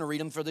 I'm not going to read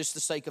them for the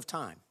sake of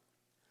time.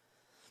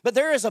 But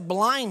there is a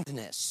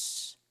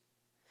blindness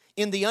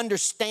in the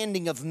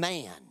understanding of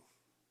man.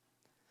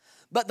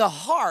 But the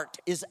heart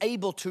is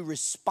able to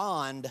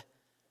respond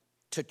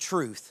to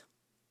truth.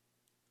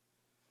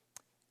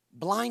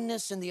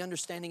 Blindness in the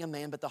understanding of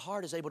man, but the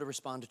heart is able to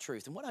respond to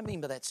truth. And what I mean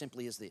by that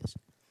simply is this.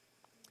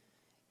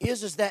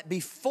 Is that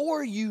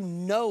before you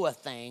know a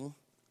thing,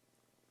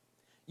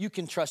 you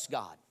can trust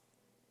God.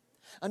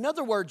 In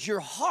other words, your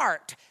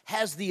heart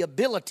has the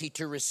ability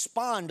to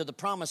respond to the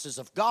promises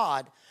of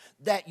God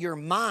that your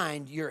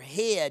mind, your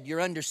head, your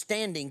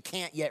understanding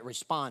can't yet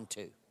respond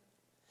to.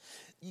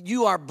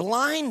 You are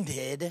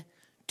blinded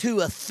to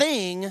a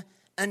thing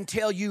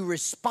until you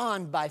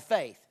respond by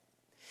faith.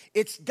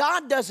 It's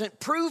God doesn't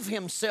prove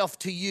Himself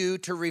to you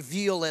to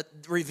reveal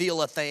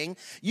a thing.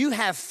 You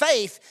have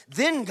faith,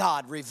 then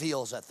God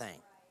reveals a thing.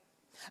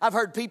 I've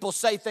heard people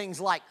say things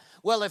like,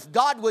 well, if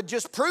God would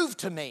just prove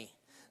to me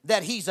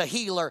that He's a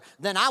healer,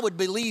 then I would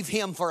believe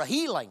Him for a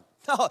healing.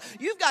 No,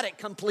 you've got it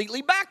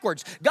completely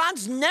backwards. God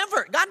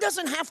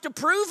doesn't have to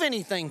prove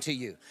anything to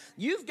you.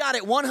 You've got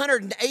it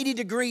 180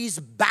 degrees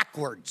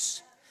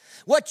backwards.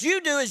 What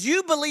you do is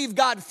you believe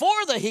God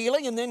for the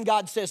healing, and then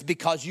God says,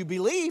 because you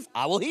believe,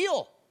 I will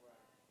heal.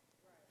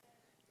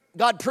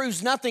 God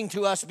proves nothing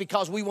to us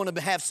because we want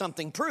to have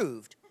something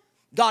proved.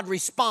 God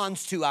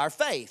responds to our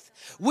faith.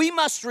 We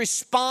must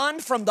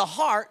respond from the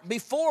heart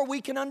before we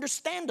can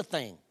understand a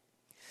thing.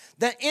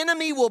 The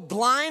enemy will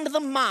blind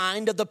the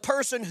mind of the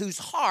person whose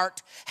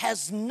heart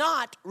has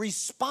not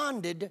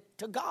responded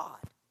to God.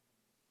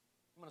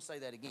 I'm going to say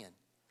that again.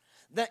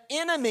 The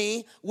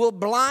enemy will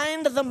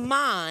blind the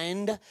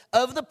mind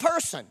of the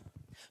person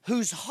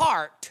whose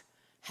heart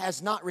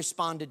has not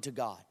responded to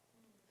God.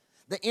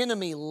 The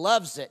enemy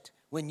loves it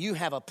when you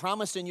have a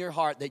promise in your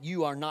heart that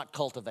you are not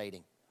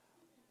cultivating.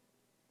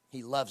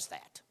 He loves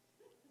that.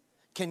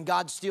 Can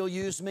God still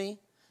use me?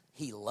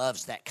 He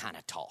loves that kind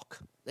of talk.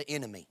 The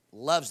enemy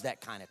loves that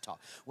kind of talk.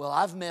 Well,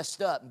 I've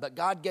messed up, but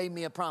God gave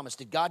me a promise.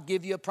 Did God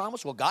give you a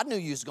promise? Well, God knew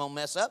you was going to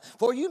mess up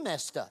before you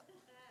messed up.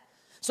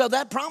 So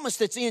that promise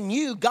that's in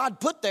you, God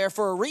put there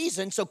for a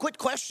reason. So quit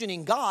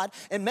questioning God.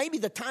 And maybe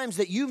the times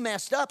that you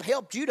messed up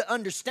helped you to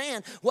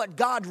understand what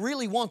God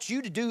really wants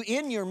you to do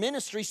in your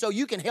ministry so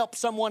you can help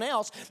someone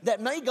else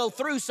that may go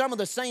through some of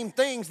the same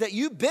things that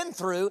you've been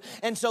through.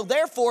 And so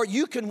therefore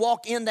you can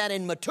walk in that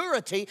in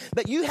maturity.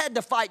 But you had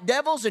to fight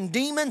devils and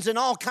demons and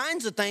all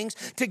kinds of things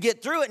to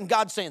get through it. And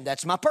God's saying,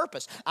 that's my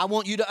purpose. I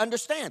want you to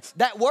understand.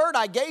 That word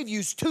I gave you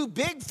is too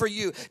big for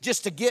you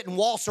just to get and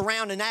waltz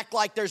around and act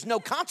like there's no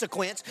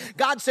consequence.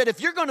 God said,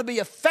 if you're going to be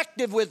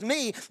effective with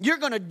me, you're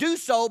going to do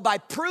so by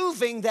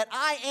proving that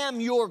I am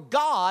your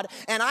God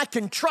and I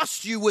can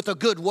trust you with a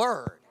good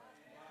word.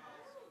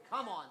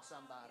 Come on,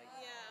 somebody.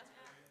 Yeah.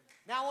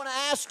 Now I want to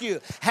ask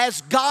you, has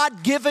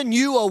God given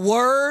you a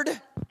word? Yeah.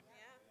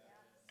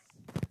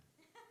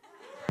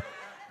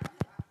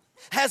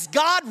 Has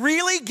God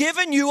really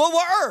given you a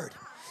word?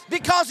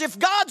 Because if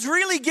God's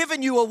really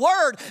given you a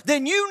word,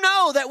 then you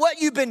know that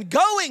what you've been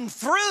going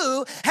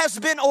through has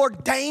been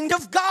ordained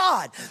of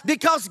God.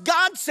 Because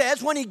God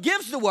says when He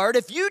gives the word,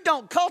 if you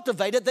don't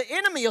cultivate it, the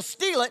enemy will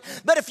steal it.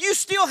 But if you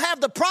still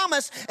have the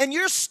promise and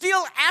you're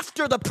still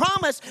after the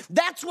promise,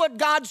 that's what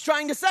God's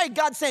trying to say.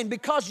 God's saying,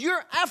 because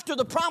you're after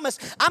the promise,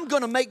 I'm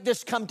going to make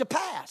this come to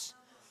pass.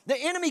 The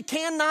enemy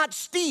cannot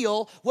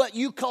steal what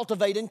you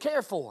cultivate and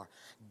care for.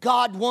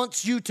 God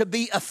wants you to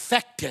be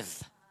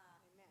effective.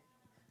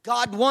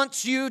 God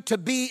wants you to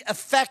be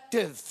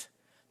effective.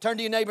 Turn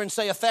to your neighbor and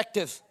say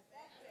effective.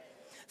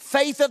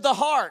 Faith of the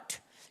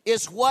heart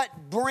is what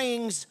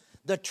brings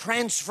the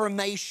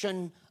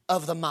transformation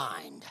of the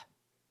mind.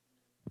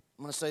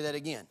 I'm going to say that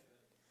again.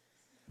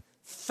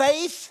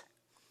 Faith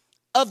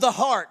of the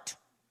heart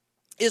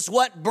is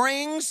what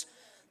brings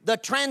the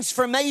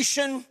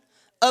transformation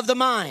of the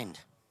mind.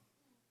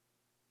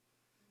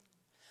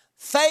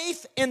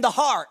 Faith in the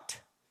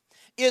heart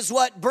is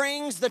what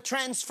brings the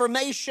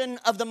transformation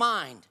of the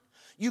mind.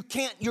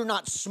 You're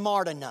not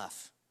smart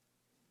enough.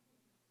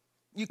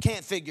 You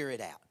can't figure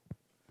it out.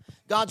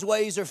 God's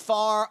ways are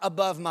far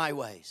above my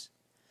ways.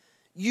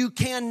 You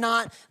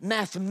cannot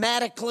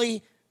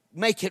mathematically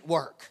make it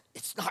work.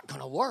 It's not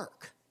going to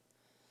work.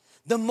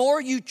 The more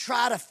you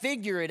try to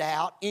figure it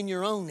out in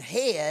your own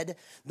head,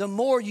 the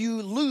more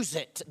you lose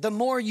it, the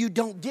more you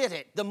don't get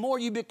it, the more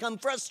you become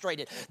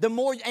frustrated, the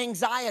more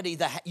anxiety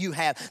that you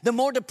have, the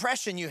more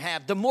depression you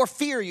have, the more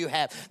fear you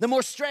have, the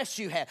more stress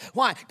you have.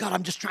 Why? God,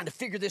 I'm just trying to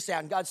figure this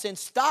out. And God said,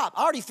 stop.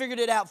 I already figured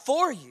it out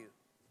for you.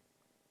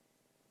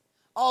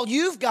 All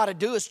you've got to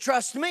do is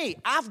trust me.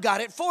 I've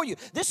got it for you.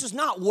 This is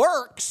not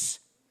works.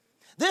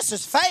 This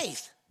is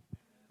faith.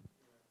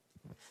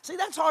 See,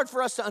 that's hard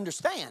for us to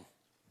understand.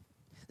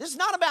 This is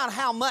not about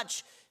how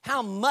much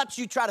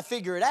you try to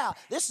figure it out.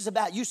 This is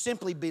about you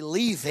simply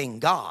believing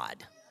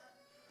God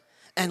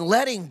and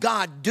letting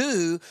God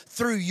do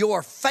through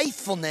your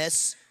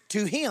faithfulness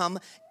to Him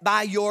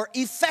by your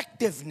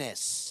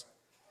effectiveness.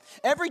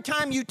 Every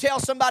time you tell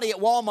somebody at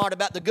Walmart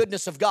about the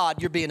goodness of God,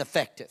 you're being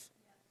effective.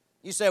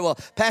 You say, well,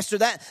 Pastor,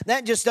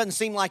 that just doesn't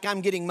seem like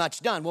I'm getting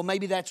much done. Well,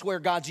 maybe that's where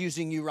God's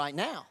using you right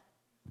now.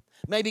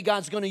 Maybe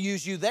God's going to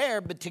use you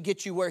there, but to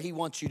get you where He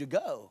wants you to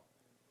go.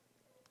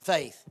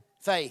 Faith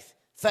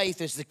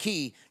is the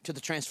key to the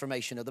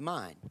transformation of the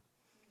mind.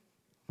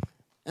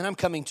 And I'm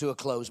coming to a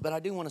close, but I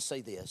do want to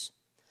say this.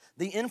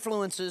 The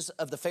influences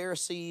of the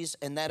Pharisees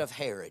and that of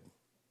Herod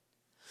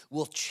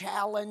will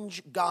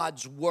challenge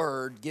God's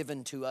word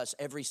given to us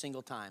every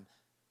single time.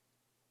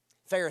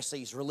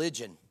 Pharisees,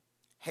 religion.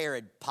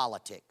 Herod,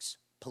 politics,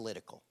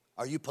 political.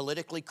 Are you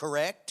politically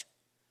correct?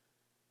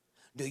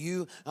 Are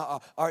you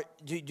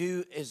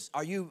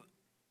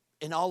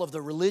in all of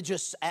the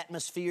religious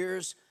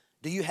atmospheres?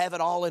 Do you have it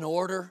all in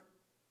order?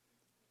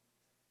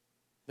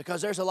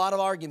 Because there's a lot of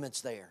arguments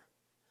there.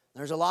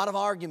 There's a lot of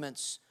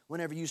arguments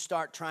whenever you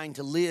start trying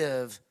to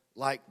live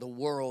like the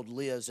world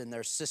lives in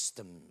their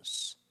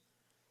systems.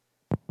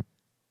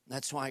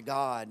 That's why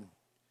God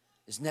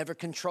is never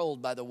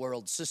controlled by the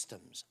world's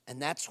systems.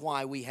 And that's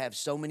why we have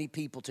so many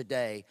people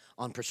today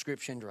on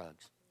prescription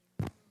drugs.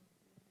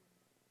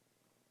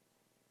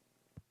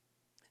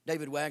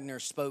 David Wagner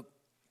spoke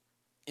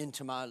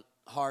into my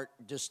heart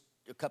just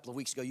a couple of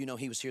weeks ago. You know,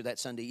 he was here that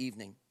Sunday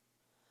evening.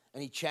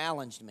 And he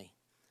challenged me.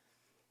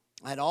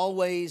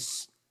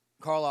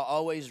 Carl, I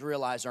always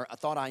realized, or I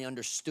thought I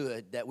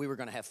understood, that we were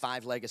going to have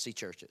 5 legacy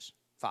churches.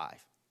 5.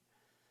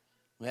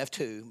 We have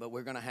 2, but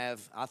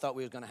I thought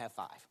we were going to have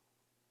 5.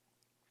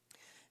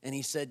 And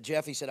he said,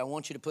 Jeff, I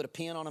want you to put a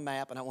pin on a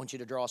map and I want you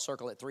to draw a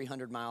circle at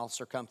 300-mile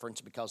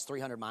circumference because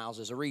 300 miles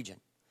is a region.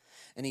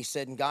 And he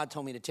said, and God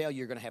told me to tell you,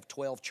 you're going to have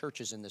 12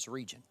 churches in this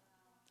region.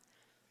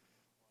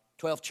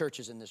 12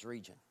 churches in this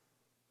region.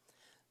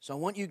 So I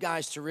want you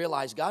guys to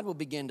realize God will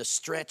begin to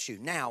stretch you.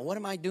 Now, what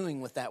am I doing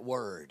with that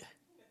word?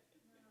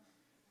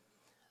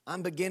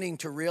 I'm beginning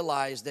to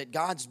realize that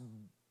God's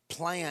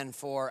plan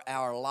for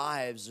our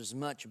lives is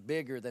much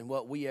bigger than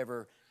what we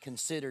ever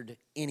considered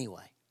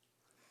anyway.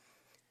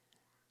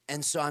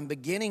 And so I'm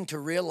beginning to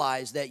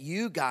realize that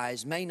you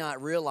guys may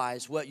not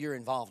realize what you're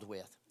involved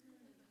with.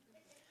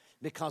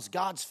 Because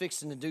God's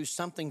fixing to do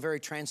something very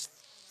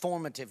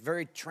transformative,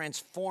 very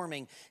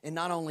transforming in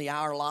not only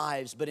our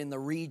lives, but in the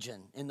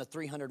region, in the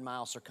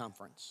 300-mile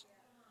circumference.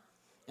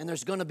 And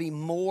there's going to be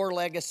more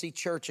legacy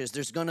churches.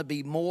 There's going to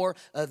be more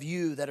of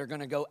you that are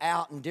going to go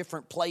out in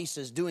different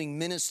places doing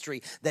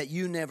ministry that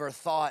you never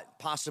thought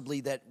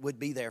possibly that would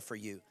be there for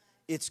you.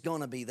 It's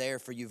going to be there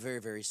for you very,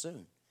 very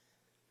soon.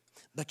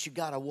 But you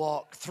got to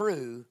walk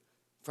through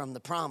from the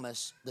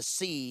promise, the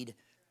seed,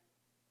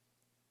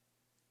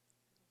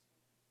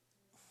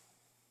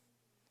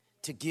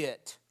 to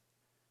get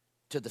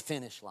to the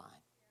finish line,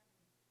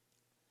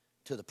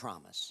 to the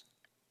promise,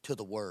 to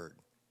the word.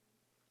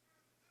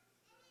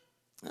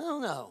 I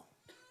don't know.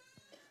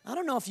 I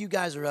don't know if you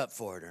guys are up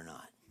for it or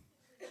not.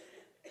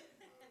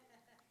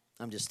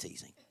 I'm just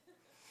teasing.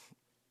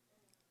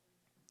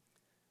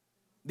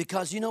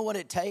 Because you know what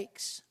it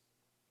takes?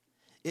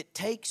 It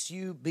takes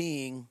you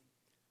being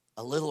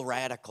a little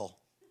radical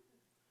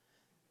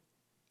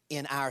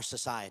in our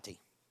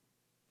society.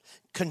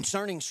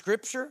 Concerning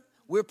Scripture,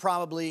 we're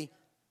probably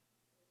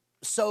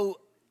so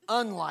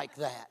unlike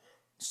that,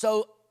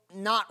 so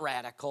not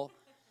radical.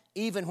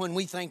 Even when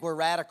we think we're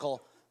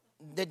radical,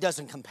 that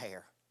doesn't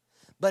compare.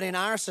 But in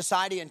our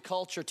society and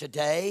culture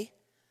today,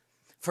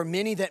 for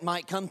many that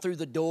might come through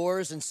the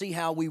doors and see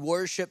how we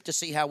worship, to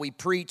see how we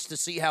preach, to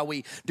see how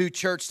we do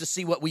church, to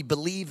see what we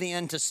believe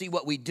in, to see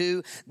what we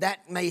do,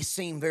 that may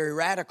seem very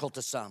radical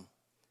to some.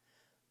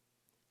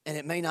 And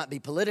it may not be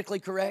politically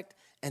correct,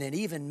 and it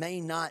even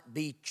may not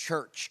be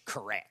church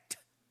correct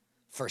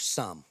for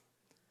some.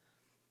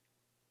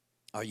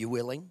 Are you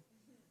willing?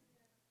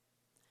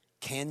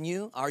 Can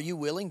you? Are you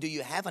willing? Do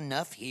you have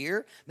enough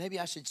here? Maybe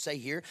I should say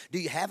here. Do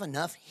you have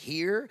enough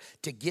here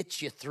to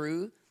get you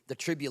through the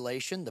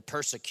tribulation, the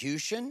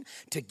persecution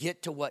to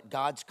get to what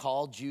God's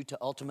called you to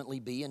ultimately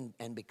be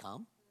and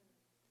become?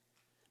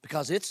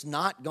 Because it's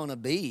not going to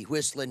be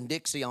whistling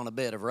Dixie on a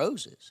bed of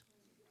roses.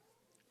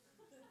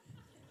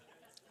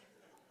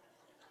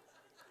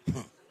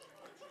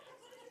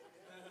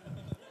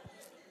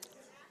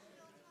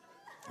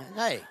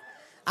 Hey,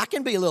 I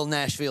can be a little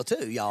Nashville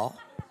too, y'all.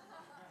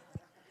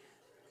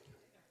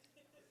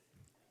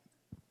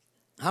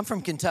 I'm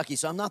from Kentucky,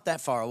 so I'm not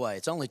that far away.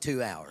 It's only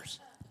 2 hours.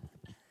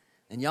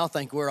 And y'all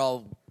think we're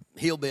all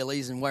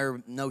hillbillies and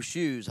wear no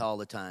shoes all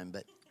the time,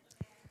 but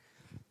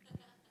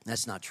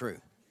that's not true.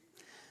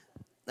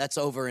 That's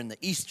over in the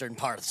eastern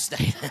part of the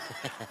state.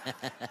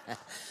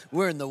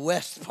 We're in the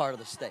west part of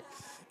the state.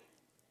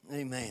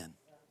 Amen.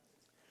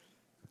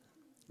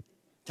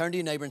 Turn to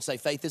your neighbor and say,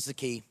 faith is the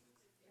key.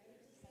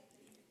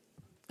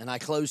 And I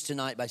close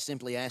tonight by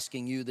simply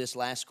asking you this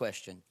last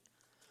question.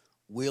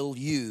 Will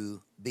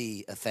you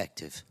be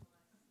effective?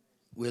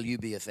 Will you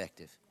be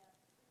effective?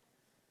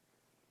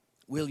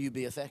 Will you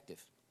be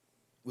effective?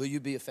 Will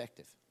you be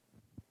effective?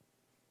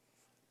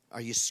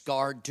 Are you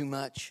scarred too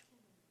much?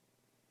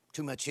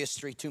 Too much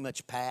history, too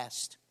much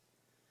past?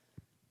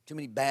 Too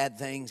many bad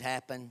things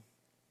happen?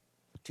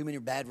 Too many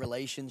bad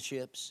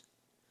relationships?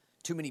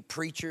 Too many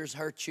preachers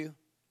hurt you?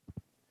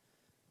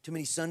 Too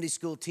many Sunday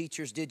school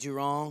teachers did you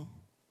wrong?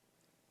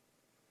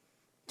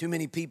 Too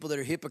many people that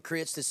are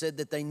hypocrites that said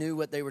that they knew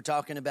what they were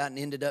talking about and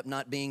ended up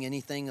not being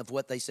anything of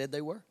what they said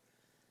they were?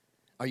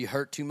 Are you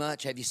hurt too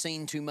much? Have you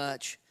seen too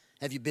much?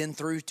 Have you been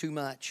through too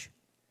much?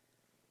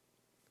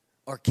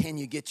 Or can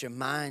you get your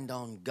mind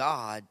on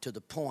God to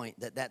the point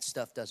that that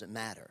stuff doesn't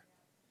matter?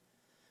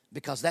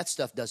 Because that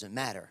stuff doesn't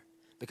matter.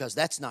 Because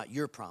that's not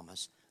your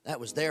promise. That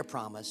was their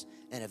promise.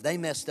 And if they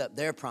messed up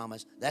their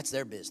promise, that's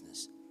their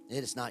business.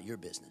 It is not your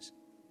business.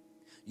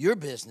 Your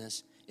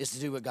business is to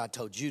do what God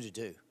told you to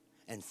do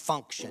and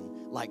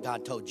function like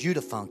God told you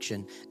to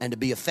function and to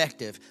be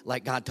effective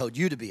like God told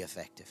you to be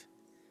effective.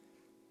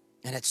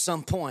 And at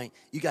some point,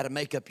 you got to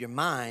make up your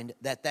mind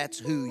that that's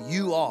who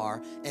you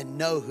are and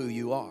know who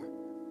you are.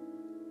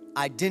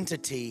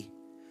 Identity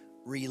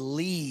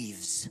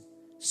relieves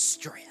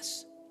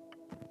stress.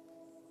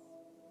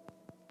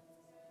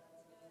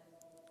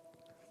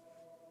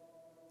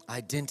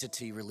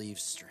 Identity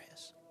relieves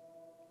stress.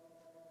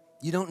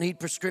 You don't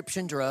need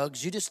prescription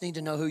drugs. You just need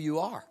to know who you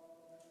are.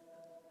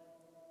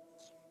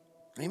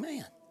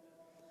 Amen.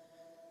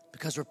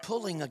 Because we're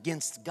pulling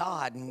against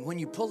God. And when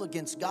you pull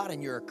against God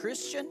and you're a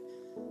Christian,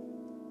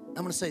 I'm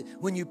going to say,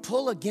 when you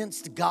pull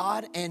against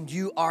God and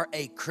you are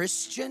a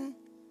Christian,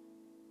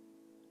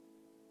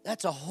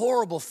 that's a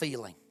horrible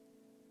feeling.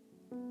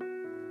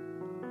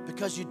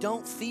 Because you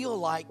don't feel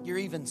like you're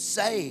even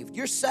saved.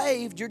 You're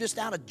saved, you're just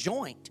out of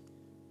joint.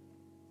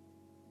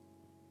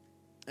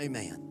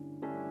 Amen.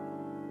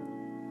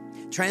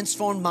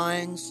 Transformed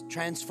minds,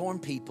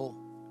 transformed people,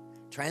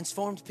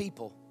 transformed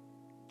people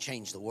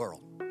change the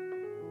world.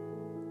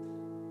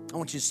 I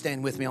want you to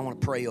stand with me. I want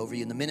to pray over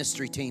you. And the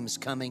ministry team is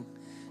coming,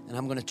 and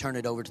I'm going to turn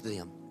it over to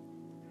them.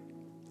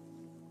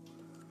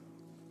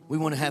 We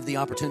want to have the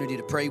opportunity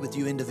to pray with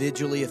you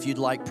individually if you'd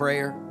like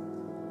prayer.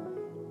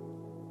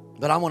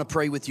 But I want to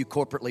pray with you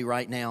corporately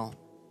right now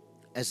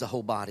as the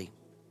whole body.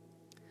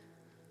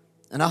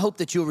 And I hope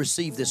that you'll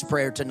receive this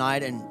prayer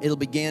tonight and it'll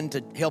begin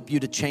to help you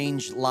to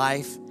change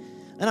life.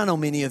 And I know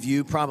many of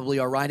you probably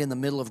are right in the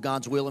middle of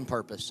God's will and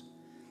purpose.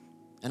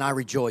 And I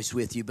rejoice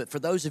with you. But for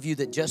those of you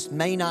that just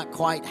may not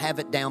quite have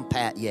it down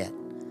pat yet,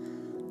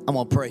 I'm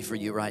going to pray for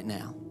you right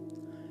now.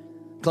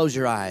 Close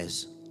your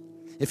eyes.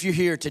 If you're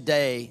here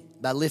today,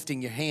 by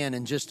lifting your hand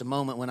in just a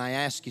moment when I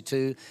ask you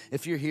to,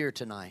 if you're here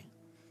tonight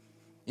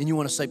and you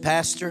want to say,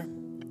 Pastor,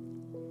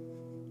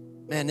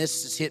 man,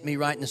 this has hit me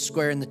right in the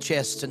square in the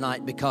chest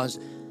tonight because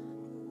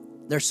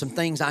there's some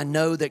things I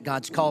know that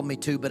God's called me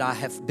to, but I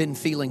have been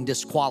feeling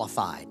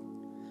disqualified.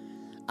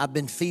 I've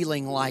been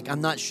feeling like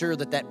I'm not sure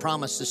that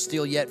promise is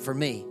still yet for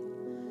me.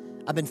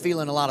 I've been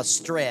feeling a lot of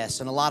stress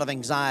and a lot of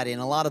anxiety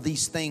and a lot of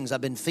these things I've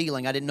been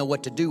feeling. I didn't know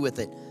what to do with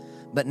it,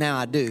 but now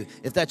I do.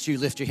 If that's you,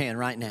 lift your hand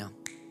right now.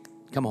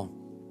 Come on.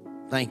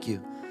 Thank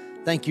you.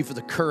 Thank you for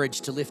the courage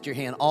to lift your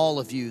hand. All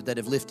of you that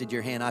have lifted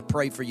your hand, I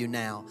pray for you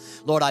now.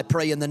 Lord, I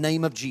pray in the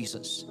name of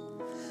Jesus.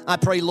 I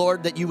pray,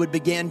 Lord, that you would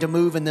begin to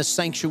move in this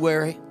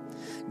sanctuary.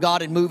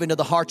 God, and move into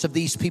the hearts of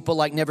these people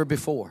like never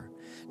before.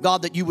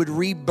 God, that you would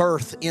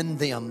rebirth in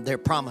them their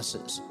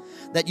promises.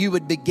 That you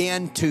would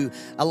begin to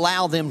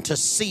allow them to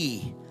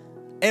see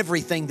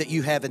everything that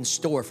you have in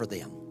store for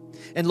them.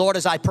 And Lord,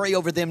 as I pray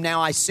over them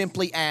now, I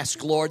simply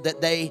ask, Lord, that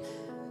they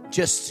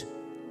just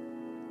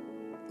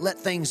let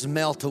things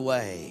melt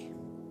away.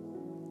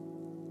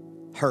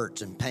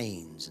 Hurts and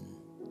pains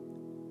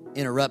and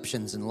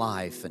interruptions in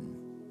life. And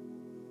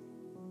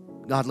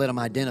God, let them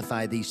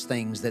identify these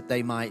things that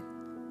they might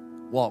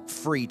walk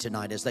free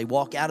tonight. As they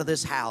walk out of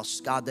this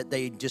house, God, that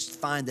they just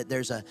find that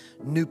there's a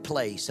new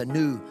place, a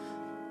new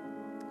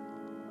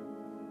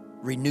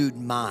renewed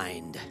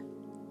mind.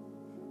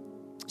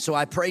 So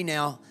I pray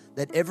now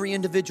that every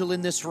individual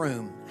in this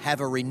room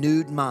have a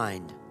renewed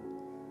mind,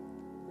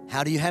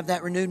 How do you have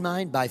that renewed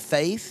mind? By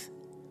faith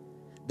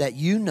that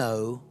you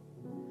know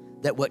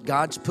that what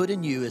God's put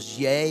in you is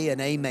yea and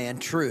amen,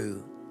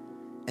 true,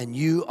 and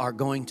you are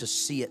going to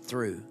see it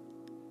through.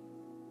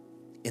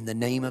 In the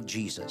name of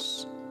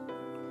Jesus.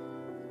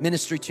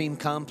 Ministry team,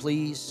 come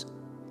please.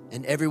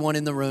 And everyone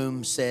in the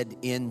room said,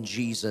 in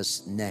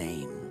Jesus'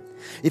 name.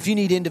 If you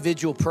need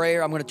individual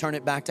prayer, I'm going to turn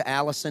it back to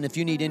Allison. If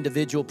you need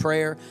individual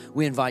prayer,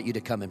 we invite you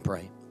to come and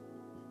pray.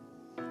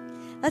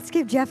 Let's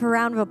give Jeff a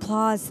round of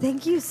applause.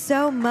 Thank you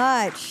so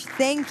much.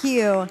 Thank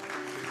you.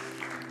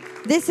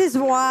 This is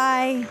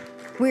why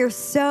we're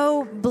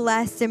so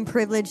blessed and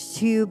privileged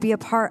to be a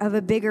part of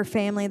a bigger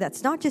family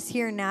that's not just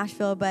here in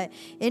Nashville, but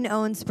in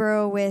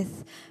Owensboro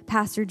with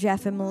Pastor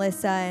Jeff and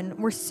Melissa. And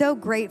we're so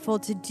grateful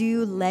to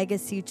do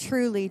legacy,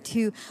 truly,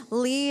 to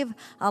leave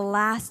a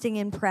lasting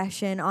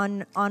impression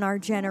on our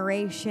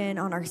generation,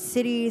 on our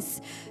cities.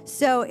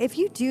 So if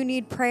you do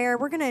need prayer,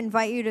 we're going to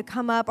invite you to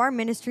come up. Our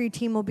ministry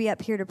team will be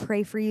up here to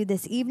pray for you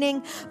this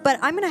evening. But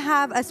I'm going to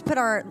have us put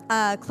our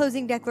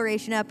closing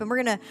declaration up, and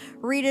we're going to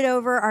read it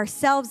over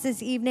ourselves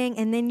this evening,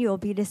 and then you'll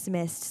be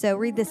dismissed. So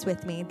read this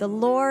with me. The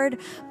Lord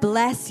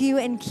bless you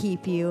and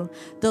keep you.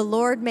 The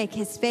Lord make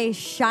his face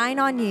shine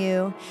on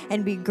you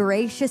and be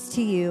gracious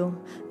to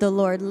you. The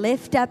Lord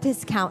lift up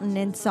his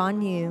countenance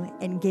on you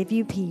and give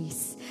you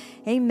peace.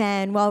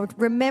 Amen. Well,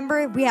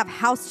 remember, we have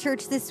house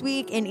church this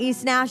week in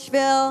East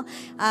Nashville.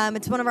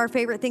 It's one of our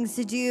favorite things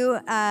to do.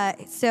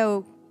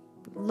 So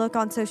look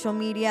on social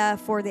media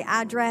for the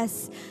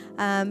address,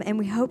 and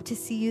we hope to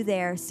see you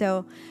there.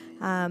 So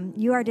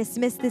you are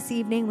dismissed this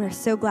evening. We're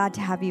so glad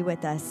to have you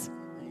with us.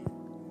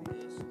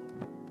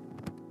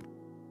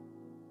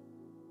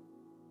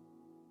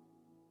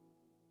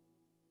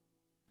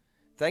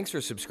 Thanks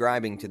for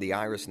subscribing to the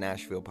Iris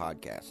Nashville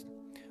podcast.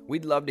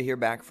 We'd love to hear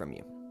back from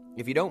you.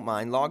 If you don't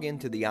mind, log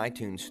into the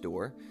iTunes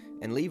store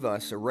and leave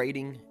us a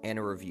rating and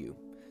a review.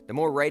 The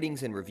more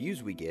ratings and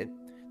reviews we get,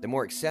 the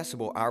more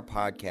accessible our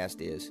podcast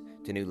is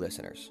to new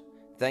listeners.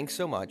 Thanks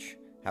so much.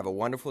 Have a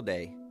wonderful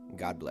day.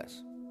 God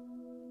bless.